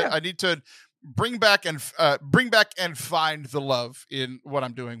 Good, I need to bring back and find the love in what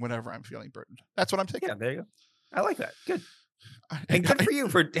I'm doing whenever I'm feeling burdened. That's what I'm taking. Yeah, there you go. I like that. Good. And good for you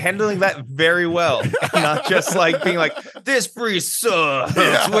for handling that very well, and not just like being like, this priest sucks.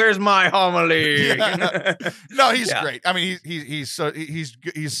 Yeah. Where's my homily? Yeah. No, he's great. I mean, he's so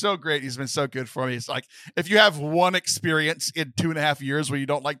great. He's been so good for me. It's like if you have one experience in 2.5 years where you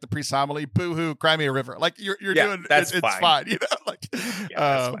don't like the priest homily, boo-hoo, cry me a river. Like you're doing it's fine. You know, like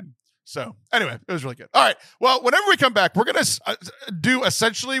that's fine. So anyway, it was really good. All right. Well, whenever we come back, we're going to do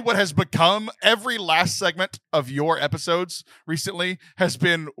essentially what has become every last segment of your episodes recently has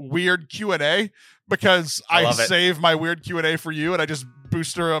been weird Q&A, because I save my weird Q&A for you and I just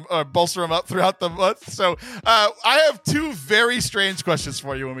bolster them up throughout the month. So I have 2 very strange questions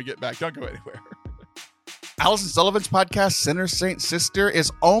for you when we get back. Don't go anywhere. Allison Sullivan's podcast, Sinner, Saint, Sister,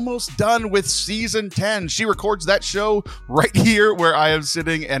 is almost done with season 10. She records that show right here where I am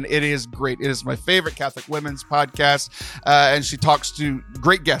sitting, and it is great. It is my favorite Catholic women's podcast, and she talks to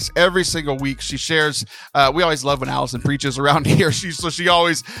great guests every single week. She shares, we always love when Allison preaches around here. She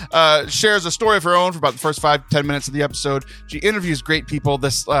always shares a story of her own for about the first 5-10 minutes of the episode. She interviews great people.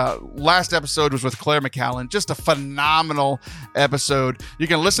 This last episode was with Claire McCallan. Just a phenomenal episode. You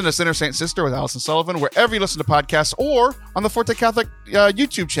can listen to Sinner, Saint, Sister with Allison Sullivan wherever you listen to podcasts, or on the Forte Catholic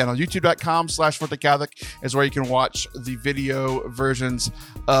YouTube channel. YouTube.com/Forte Catholic is where you can watch the video versions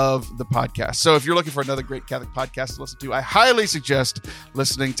of the podcast. So if you're looking for another great Catholic podcast to listen to, I highly suggest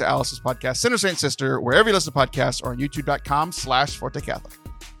listening to Alice's podcast, Sinner, Saint, Sister, wherever you listen to podcasts, or on YouTube.com/Forte Catholic.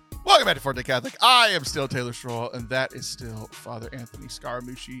 Welcome back to Forte Catholic. I am still Taylor Stroll, and that is still Father Anthony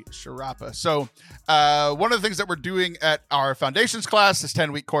Scaramucci Sciarappa. So one of the things that we're doing at our foundations class, this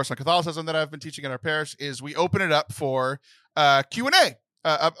 10-week course on Catholicism that I've been teaching in our parish, is we open it up for Q&A.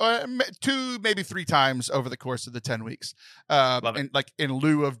 2, maybe 3 times over the course of the 10 weeks. And like in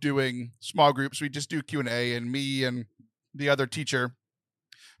lieu of doing small groups, we just do Q&A, and me and the other teacher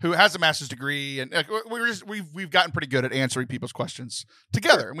who has a master's degree, and we've gotten pretty good at answering people's questions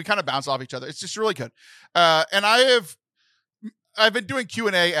together, and we kind of bounce off each other. It's just really good. And I've been doing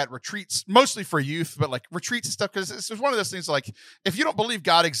Q&A at retreats, mostly for youth, but like retreats and stuff, because it's one of those things like, if you don't believe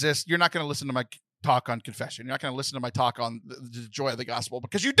God exists, you're not going to listen to my talk on confession. You're not going to listen to my talk on the joy of the gospel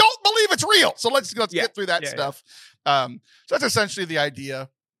because you don't believe it's real. So let's get through that stuff. So that's essentially the idea.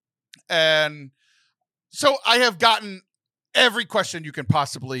 And so I have gotten every question you can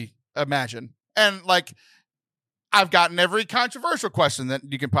possibly imagine. And like, I've gotten every controversial question that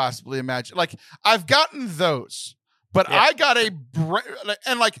you can possibly imagine. Like, I've gotten those, but I got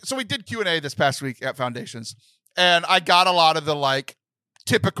so we did Q&A this past week at Foundations, and I got a lot of the like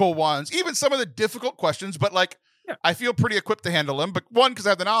typical ones, even some of the difficult questions, but like, I feel pretty equipped to handle them. But 1, because I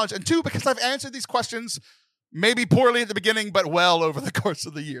have the knowledge, and 2, because I've answered these questions maybe poorly at the beginning, but well over the course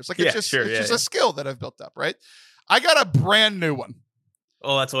of the years. Like, it's just a skill that I've built up, right? I got a brand new one.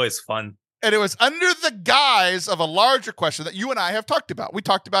 Oh, that's always fun. And it was under the guise of a larger question that you and I have talked about. We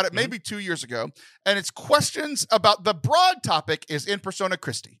talked about it maybe 2 years ago. And it's questions about the broad topic is in persona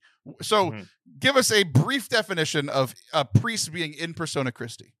Christi. So Mhm. give us a brief definition of a priest being in persona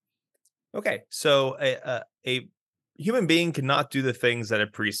Christi. Okay, so a human being cannot do the things that a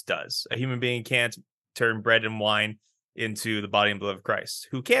priest does. A human being can't turn bread and wine into the body and blood of Christ.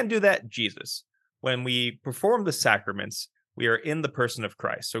 Who can do that? Jesus. When we perform the sacraments, we are in the person of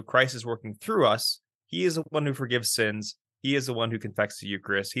Christ. So Christ is working through us. He is the one who forgives sins. He is the one who confects the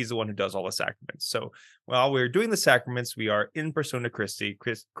Eucharist. He's the one who does all the sacraments. So while we're doing the sacraments, we are in persona Christi.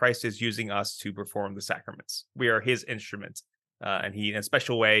 Christ is using us to perform the sacraments. We are his instrument. And he, in a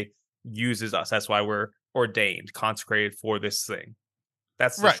special way, uses us. That's why we're ordained, consecrated for this thing.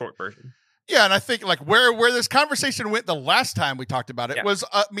 That's the short version. Yeah, and I think like where this conversation went the last time we talked about it was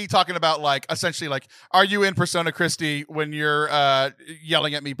me talking about like essentially like, are you in persona Christi when you're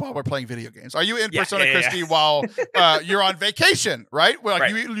yelling at me while we're playing video games? Are you in persona Christi while you're on vacation? Right? Well,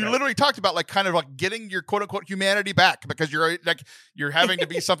 like you literally talked about like kind of like getting your quote unquote humanity back because you're having to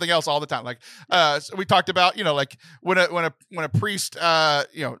be something else all the time. Like so we talked about like when a priest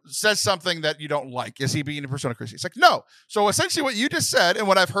says something that you don't like, is he being in persona Christi? It's like no. So essentially, what you just said and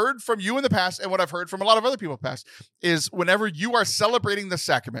what I've heard from you in the past and what I've heard from a lot of other people past is whenever you are celebrating the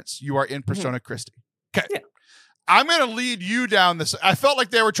sacraments, you are in persona Christi. Okay. Yeah. I'm going to lead you down this. I felt like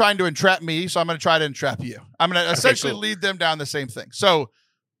they were trying to entrap me, so I'm going to try to entrap you. I'm going to essentially lead them down the same thing. So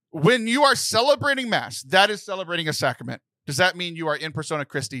when you are celebrating Mass, that is celebrating a sacrament. Does that mean you are in persona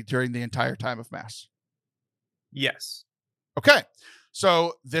Christi during the entire time of Mass? Yes. Okay.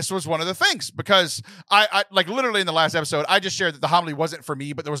 So this was one of the things because I like literally in the last episode, I just shared that the homily wasn't for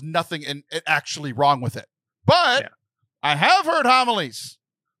me, but there was nothing actually wrong with it. But I have heard homilies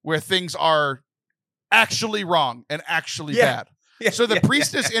where things are actually wrong and actually bad. Yeah, so the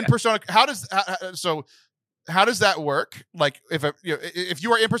priest is in persona. How does that work? Like if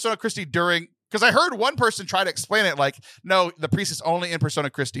you are in persona Christi during, because I heard one person try to explain it like, no, the priest is only in persona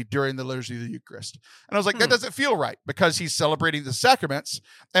Christi during the liturgy of the Eucharist. And I was like, that doesn't feel right because he's celebrating the sacraments.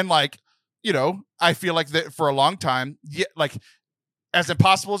 And like, I feel like that for a long time, like as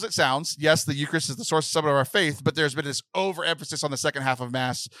impossible as it sounds, yes, the Eucharist is the source of our faith, but there's been this overemphasis on the second half of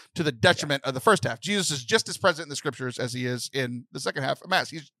Mass to the detriment of the first half. Jesus is just as present in the scriptures as he is in the second half of Mass.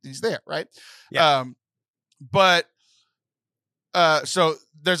 He's there, right? Yeah. So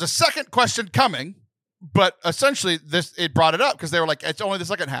there's a second question coming, but essentially it brought it up because they were like, it's only the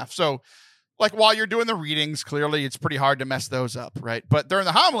second half. So like while you're doing the readings, clearly it's pretty hard to mess those up, right? But during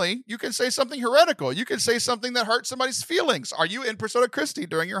the homily, you can say something heretical. You can say something that hurts somebody's feelings. Are you in persona Christi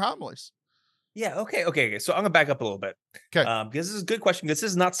during your homilies? Yeah. Okay. So I'm gonna back up a little bit. Okay. Because this is a good question. This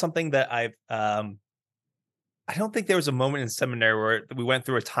is not something that I don't think there was a moment in seminary where we went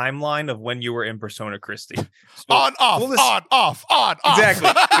through a timeline of when you were in persona Christi. So on, off. Exactly.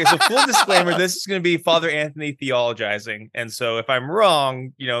 Okay, so full disclaimer, this is going to be Father Anthony theologizing. And so if I'm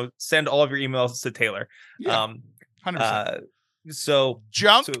wrong, send all of your emails to Taylor. Yeah, 100%. So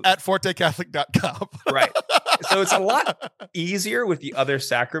at fortecatholic.com. Right. So it's a lot easier with the other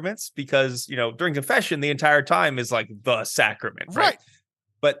sacraments because, during confession, the entire time is like the sacrament. Right.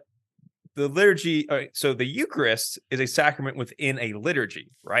 But the liturgy, so the Eucharist is a sacrament within a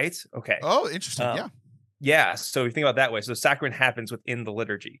liturgy, right? Okay. Oh, interesting. Yeah. So you think about it that way. So the sacrament happens within the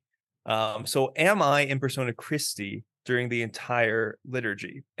liturgy. So am I in persona Christi during the entire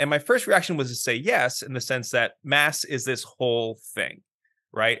liturgy? And my first reaction was to say yes, in the sense that Mass is this whole thing,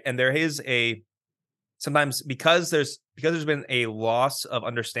 right? And there is sometimes because there's been a loss of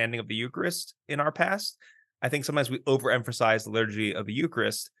understanding of the Eucharist in our past, I think sometimes we overemphasize the liturgy of the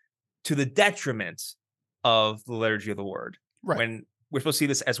Eucharist to the detriment of the liturgy of the Word. Right. When we're supposed to see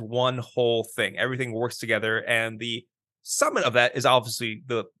this as one whole thing. Everything works together. And the summit of that is obviously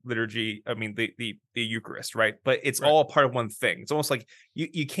the liturgy, the Eucharist, right? But it's all part of one thing. It's almost like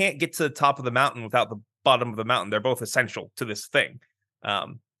you can't get to the top of the mountain without the bottom of the mountain. They're both essential to this thing.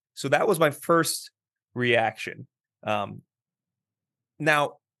 So that was my first reaction. Now,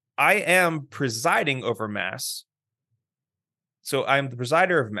 I am presiding over Mass. So I'm the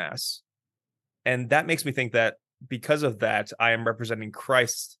presider of Mass, and that makes me think that because of that, I am representing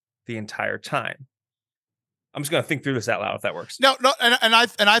Christ the entire time. I'm just going to think through this out loud if that works. No, and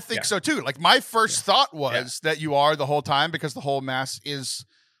I think so too. Like my first thought was that you are the whole time because the whole Mass is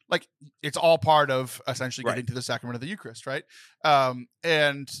like it's all part of essentially getting to the sacrament of the Eucharist, right?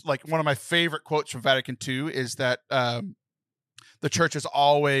 And like one of my favorite quotes from Vatican II is that the church has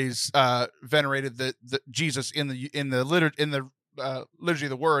always venerated the Jesus in the liturgy of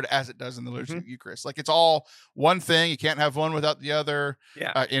the Word as it does in the liturgy of the Eucharist. Like it's all one thing. You can't have one without the other.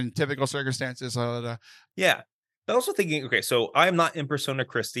 In typical circumstances. Yeah. But also thinking, okay, so I'm not in persona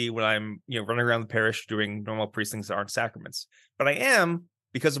Christi when I'm running around the parish doing normal priest things that aren't sacraments, but I am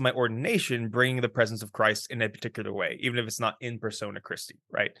because of my ordination, bringing the presence of Christ in a particular way, even if it's not in persona Christi,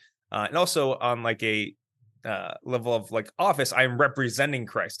 right? And also on like a level of like office, I'm representing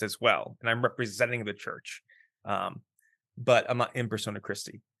Christ as well, and I'm representing the church, but I'm not in persona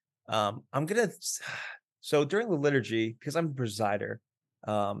Christi. So during the liturgy, because I'm the presider,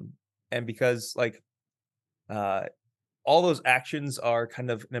 and because like all those actions are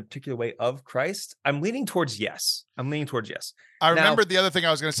kind of in a particular way of Christ, I'm leaning towards yes. I remembered the other thing I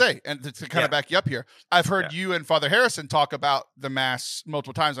was going to say, and to kind of back you up here, I've heard you and Father Harrison talk about the Mass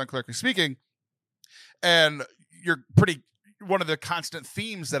multiple times on Clerically Speaking, and you're one of the constant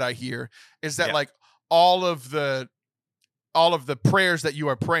themes that I hear is that like all of the prayers that you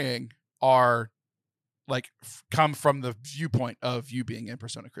are praying are like come from the viewpoint of you being in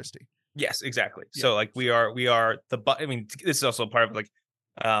persona Christi. Yes, exactly. Yeah. So like we are I mean, this is also part of like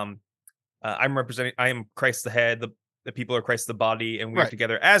I am Christ the head, the people are Christ the body, and we are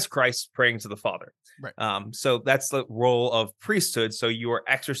together as Christ praying to the Father. Right. So that's the role of priesthood. So you are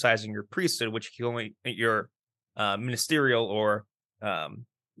exercising your priesthood, which you only your ministerial or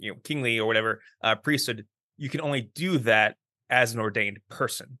kingly or whatever priesthood. You can only do that as an ordained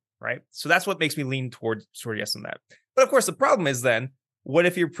person, right? So that's what makes me lean towards yes on that. But of course, the problem is then, what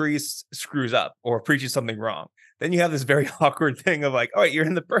if your priest screws up or preaches something wrong? Then you have this very awkward thing of like, all right, you're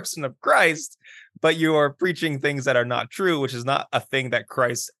in the person of Christ, but you are preaching things that are not true, which is not a thing that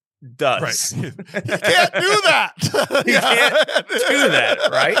Christ does. Right. You can't do that. You can't do that,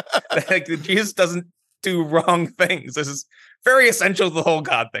 right? Like, Jesus doesn't do wrong things. This is very essential to the whole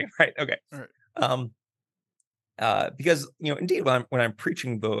God thing, right? Okay. Right. Because indeed, when I'm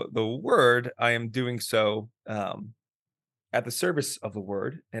preaching the word, I am doing so at the service of the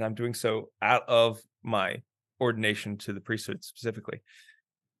word, and I'm doing so out of my ordination to the priesthood specifically.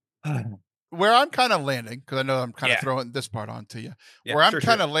 Where I'm kind of landing, because I know I'm kind of throwing this part on to you. Where I'm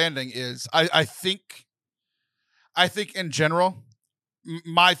kind of landing is, I think in general,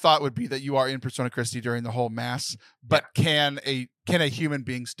 my thought would be that you are in persona Christi during the whole Mass, but can a human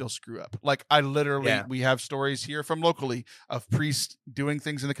being still screw up? Like I literally, we have stories here from locally of priests doing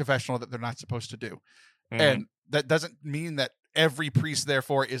things in the confessional that they're not supposed to do. Mm-hmm. And that doesn't mean that every priest,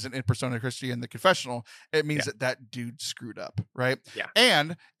 therefore, isn't in persona Christi in the confessional. It means that dude screwed up, right? Yeah.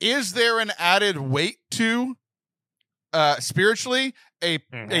 And is there an added weight to spiritually a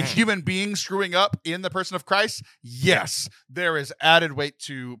human being screwing up in the person of Christ? Yes, there is added weight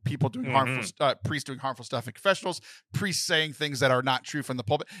to people doing harmful priests doing harmful stuff in confessionals, priests saying things that are not true from the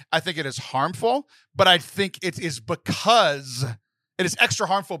pulpit. I think it is harmful, but I think it is because it is extra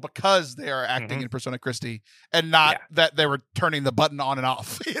harmful because they are acting in persona Christi and not that they were turning the button on and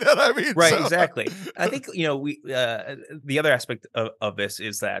off. You know what I mean? Right, exactly. I think we the other aspect of this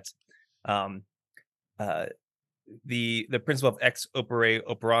is that the principle of ex opere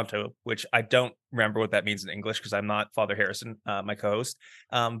operanto, which I don't remember what that means in English because I'm not Father Harrison, my co-host.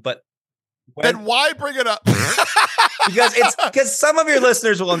 But then why bring it up? because some of your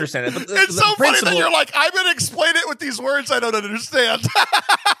listeners will understand it. But it's so funny that you're like, I'm going to explain it with these words I don't understand.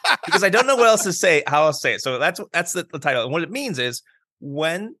 Because I don't know what else to say, how else to say it. So that's the title. And what it means is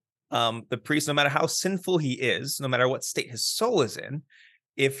when the priest, no matter how sinful he is, no matter what state his soul is in,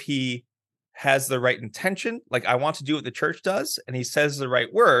 if he has the right intention, like I want to do what the church does, and he says the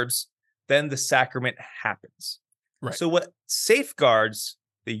right words, then the sacrament happens. Right. So what safeguards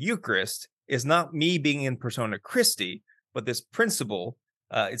the Eucharist is not me being in persona Christi, but this principle,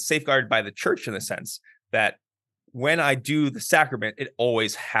 it's safeguarded by the church in the sense that when I do the sacrament, it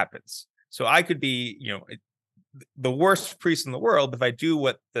always happens. So I could be, the worst priest in the world. If I do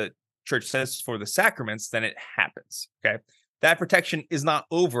what the church says for the sacraments, then it happens. Okay. That protection is not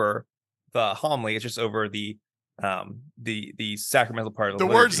over the homily. It's just over the sacramental part of the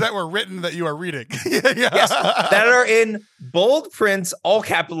liturgy. Words that were written that you are reading. Yes, that are in bold print, all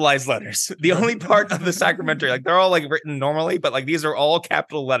capitalized letters. The only part of the sacramentary, like they're all like written normally, but like these are all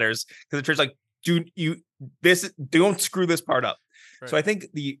capital letters because the church like don't screw this part up. Right. So I think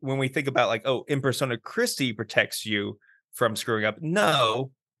when we think about like, in persona Christi protects you from screwing up,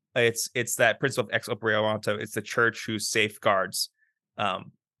 no, it's that principle of ex opere operanto. It's the church who safeguards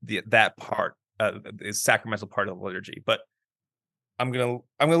that part. The sacramental part of the liturgy, but I'm gonna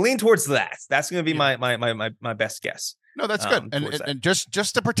lean towards that. That's gonna be my best guess. No, that's good, and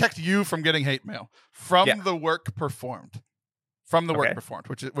just to protect you from getting hate mail from the work performed, work performed,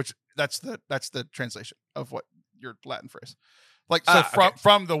 which that's the translation of what your Latin phrase, like so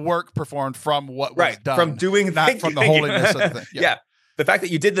from the work performed, from what was done, from doing, not from the holiness of the thing. Yeah, the fact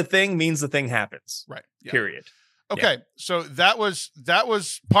that you did the thing means the thing happens. Right. Yeah. Period. Okay, so that was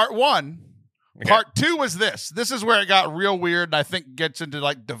part one Okay. Part 2 was this. This is where it got real weird and I think gets into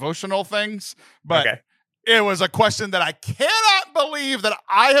like devotional things. But it was a question that I cannot believe that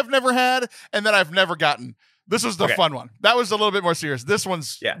I have never had and that I've never gotten. This was the fun one. That was a little bit more serious. This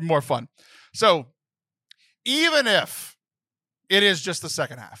one's more fun. So even if it is just the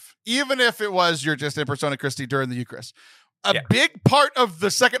second half, even if it was you're just in persona Christi during the Eucharist, a big part of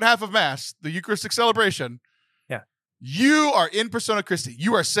the second half of Mass, the Eucharistic celebration, you are in persona Christi.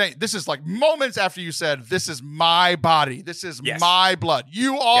 You are saying, this is like moments after you said, this is my body. This is my blood.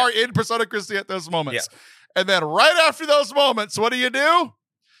 You are in persona Christi at those moments. And then right after those moments, what do?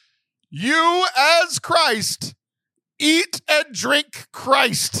 You, as Christ, eat and drink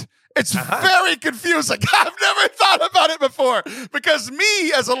Christ. It's very confusing. I've never thought about it before because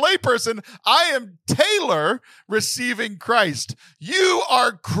me, as a layperson, I am Taylor receiving Christ. You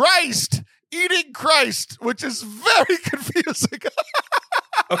are Christ eating Christ, which is very confusing.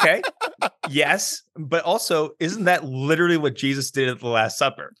 Okay. Yes, but also, isn't that literally what Jesus did at the Last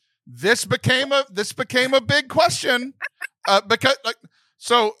Supper? This became a big question because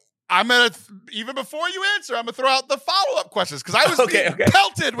so I'm gonna even before you answer, I'm gonna throw out the follow-up questions because I was being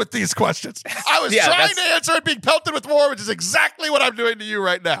pelted with these questions. I was trying to answer and being pelted with more, which is exactly what I'm doing to you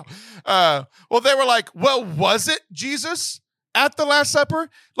right now. Well, they were like, well, was it Jesus at the Last Supper?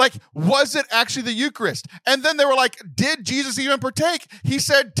 Like, was it actually the Eucharist? And then they were like, did Jesus even partake? He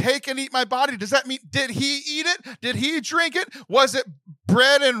said, take and eat my body. Does that mean, did he eat it? Did he drink it? Was it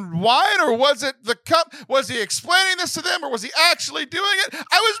bread and wine, or was it the cup? Was he explaining this to them, or was he actually doing it?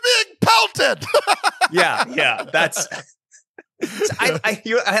 I was being pelted. Yeah. That's,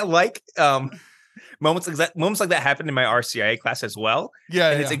 I like, moments like that happen in my RCIA class as well.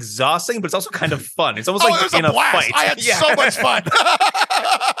 Yeah, and it's exhausting, but it's also kind of fun. It's almost like it was in a blast. fight. I had so much fun.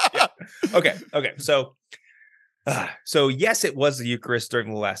 Okay. So yes, it was the Eucharist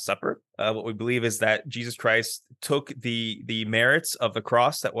during the Last Supper. What we believe is that Jesus Christ took the merits of the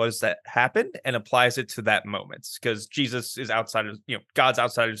cross that happened and applies it to that moment, because Jesus is outside of, God's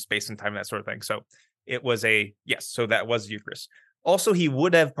outside of space and time, that sort of thing. So it was so that was the Eucharist. Also, he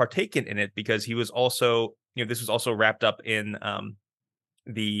would have partaken in it because he was also, this was also wrapped up in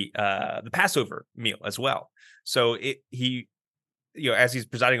the Passover meal as well. So he as he's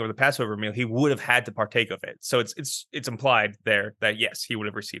presiding over the Passover meal, he would have had to partake of it. So it's implied there that yes, he would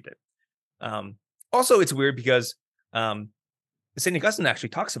have received it. Also, it's weird because St. Augustine actually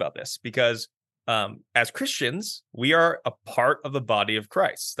talks about this because as Christians, we are a part of the body of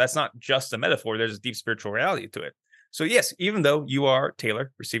Christ. That's not just a metaphor. There's a deep spiritual reality to it. So yes, even though you are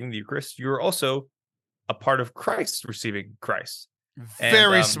Taylor receiving the Eucharist, you're also a part of Christ receiving Christ.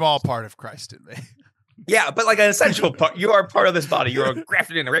 Very small part of Christ in me. Yeah, but like an essential part. You are part of this body. You're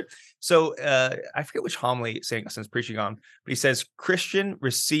grafted in, right? So I forget which homily St. Augustine's preaching on, but he says, Christian,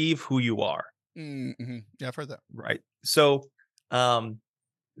 receive who you are. Mm-hmm. Yeah, I've heard that. Right. So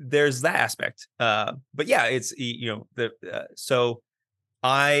there's that aspect. But yeah, it's, so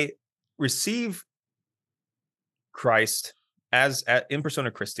I receive Christ as in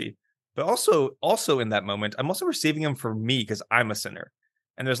persona Christi, but also in that moment, I'm also receiving him for me because I'm a sinner.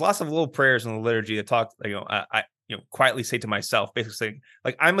 And there's lots of little prayers in the liturgy that talk, I quietly say to myself, basically saying,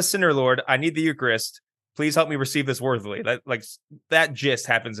 like, I'm a sinner, Lord. I need the Eucharist. Please help me receive this worthily. That gist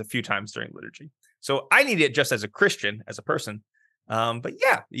happens a few times during liturgy. So I need it just as a Christian, as a person. But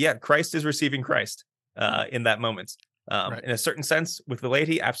yeah, Christ is receiving Christ in that moment. Right. In a certain sense with the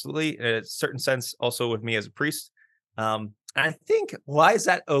laity, absolutely. In a certain sense also with me as a priest. I think, why is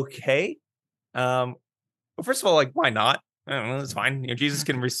that okay? Well, first of all, why not? I don't know, it's fine. Jesus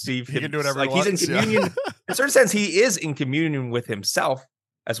can receive him. He can do whatever he wants. He's in communion. In a certain sense, he is in communion with himself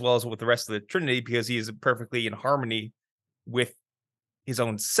as well as with the rest of the Trinity, because he is perfectly in harmony with his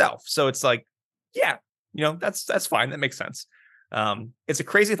own self. So it's that's fine. That makes sense. It's a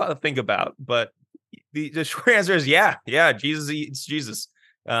crazy thought to think about, but the short answer is Jesus eats Jesus.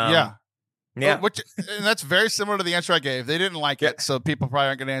 And that's very similar to the answer I gave. They didn't like it, so people probably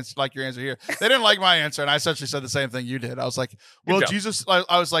aren't going to like your answer here. They didn't like my answer, and I essentially said the same thing you did. I was like, well, Jesus,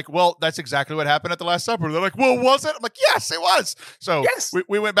 I was like, well, that's exactly what happened at the Last Supper. They're like, well, was it? I'm like, yes, it was. So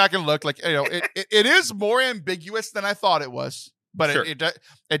we went back and looked. It is more ambiguous than I thought it was, but sure.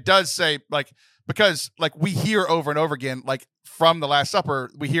 it does say, because we hear over and over again, from the Last Supper,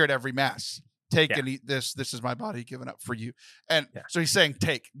 we hear it every Mass. Take and eat this. This is my body given up for you. And so he's saying,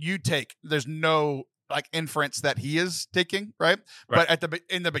 you take. There's no inference that he is taking, right? But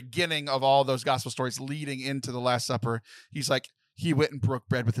in the beginning of all those gospel stories leading into the Last Supper, he's he went and broke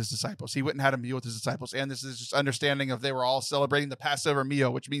bread with his disciples. He went and had a meal with his disciples. And this is just understanding of they were all celebrating the Passover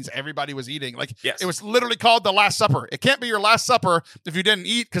meal, which means everybody was eating. Like, Yes. it was literally called the Last Supper. It can't be your last supper if you didn't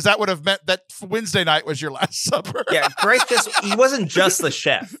eat, because that would have meant that Wednesday night was your last supper. Yeah, Christ he wasn't just the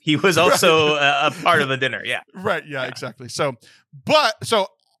chef. He was also a part of the dinner. Yeah. Right. Yeah, exactly. So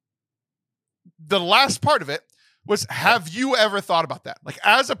the last part of it was, have you ever thought about that? Like,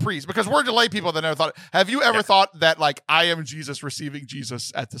 as a priest, because we're lay people that never thought, have you ever thought that, like, I am Jesus receiving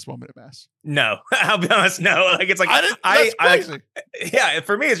Jesus at this moment of Mass? No, I'll be honest. No, like, it's like, yeah,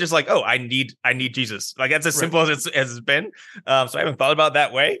 for me, it's just like, oh, I need Jesus. Like, that's as simple as it's been. So I haven't thought about it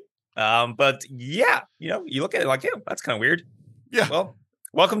that way. But yeah, you look at it like, yeah, that's kind of weird. Yeah. Well,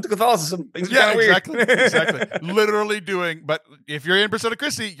 welcome to Catholicism. Things are kind of weird. Exactly. Literally doing, but if you're in Persona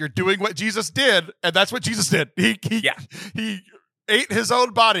Christi, you're doing what Jesus did, and that's what Jesus did. He ate his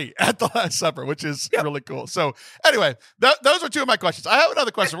own body at the Last Supper, which is really cool. So anyway, those are two of my questions. I have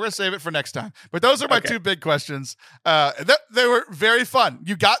another question. We're going to save it for next time. But those are my two big questions. They were very fun.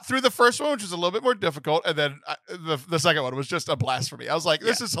 You got through the first one, which was a little bit more difficult. And then the second one was just a blast for me. I was like,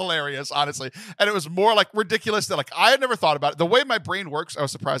 this is hilarious, honestly. And it was more like ridiculous that, like, I had never thought about it. The way my brain works, I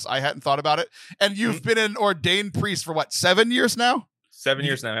was surprised I hadn't thought about it. And you've been an ordained priest for what, 7 years now? 7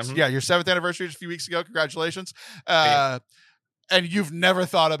 years now. Yeah, your 7th anniversary is a few weeks ago. Congratulations. And you've never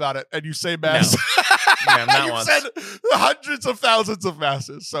thought about it, and you say Mass. No, not You've once. said hundreds of thousands of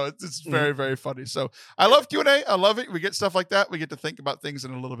Masses, so it's very, very funny. So I love Q&A. I love it. We get stuff like that. We get to think about things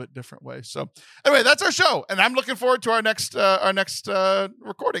in a little bit different way. So anyway, that's our show, and I'm looking forward to our next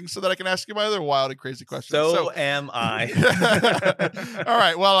recording so that I can ask you my other wild and crazy questions. So am I. All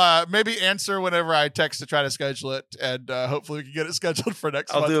right. Well, maybe answer whenever I text to try to schedule it, and hopefully we can get it scheduled for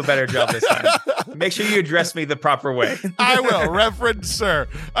next month. I'll do a better job this time. Make sure you address me the proper way. I will, Reverend Sir.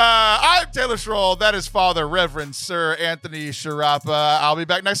 I'm Taylor Schroll. That is Father Reverend Sir Anthony Sciarappa. I'll be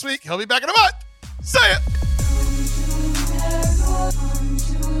back next week. He'll be back in a month. See ya.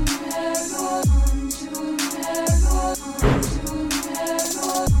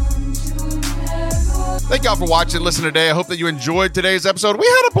 Thank y'all for watching and listening today. I hope that you enjoyed today's episode. We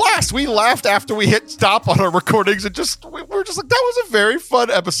had a blast. We laughed after we hit stop on our recordings, and we were just like, that was a very fun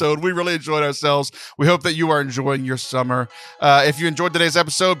episode. We really enjoyed ourselves. We hope that you are enjoying your summer. If you enjoyed today's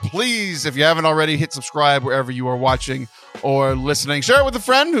episode, please, if you haven't already, hit subscribe wherever you are watching or listening. Share it with a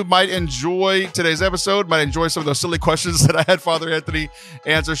friend who might enjoy today's episode, might enjoy some of those silly questions that I had Father Anthony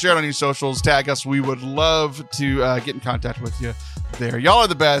answer. Share it on your socials. Tag us. We would love to get in contact with you there. Y'all are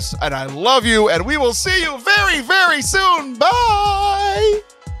the best, and I love you, and we will see you very, very soon. Bye.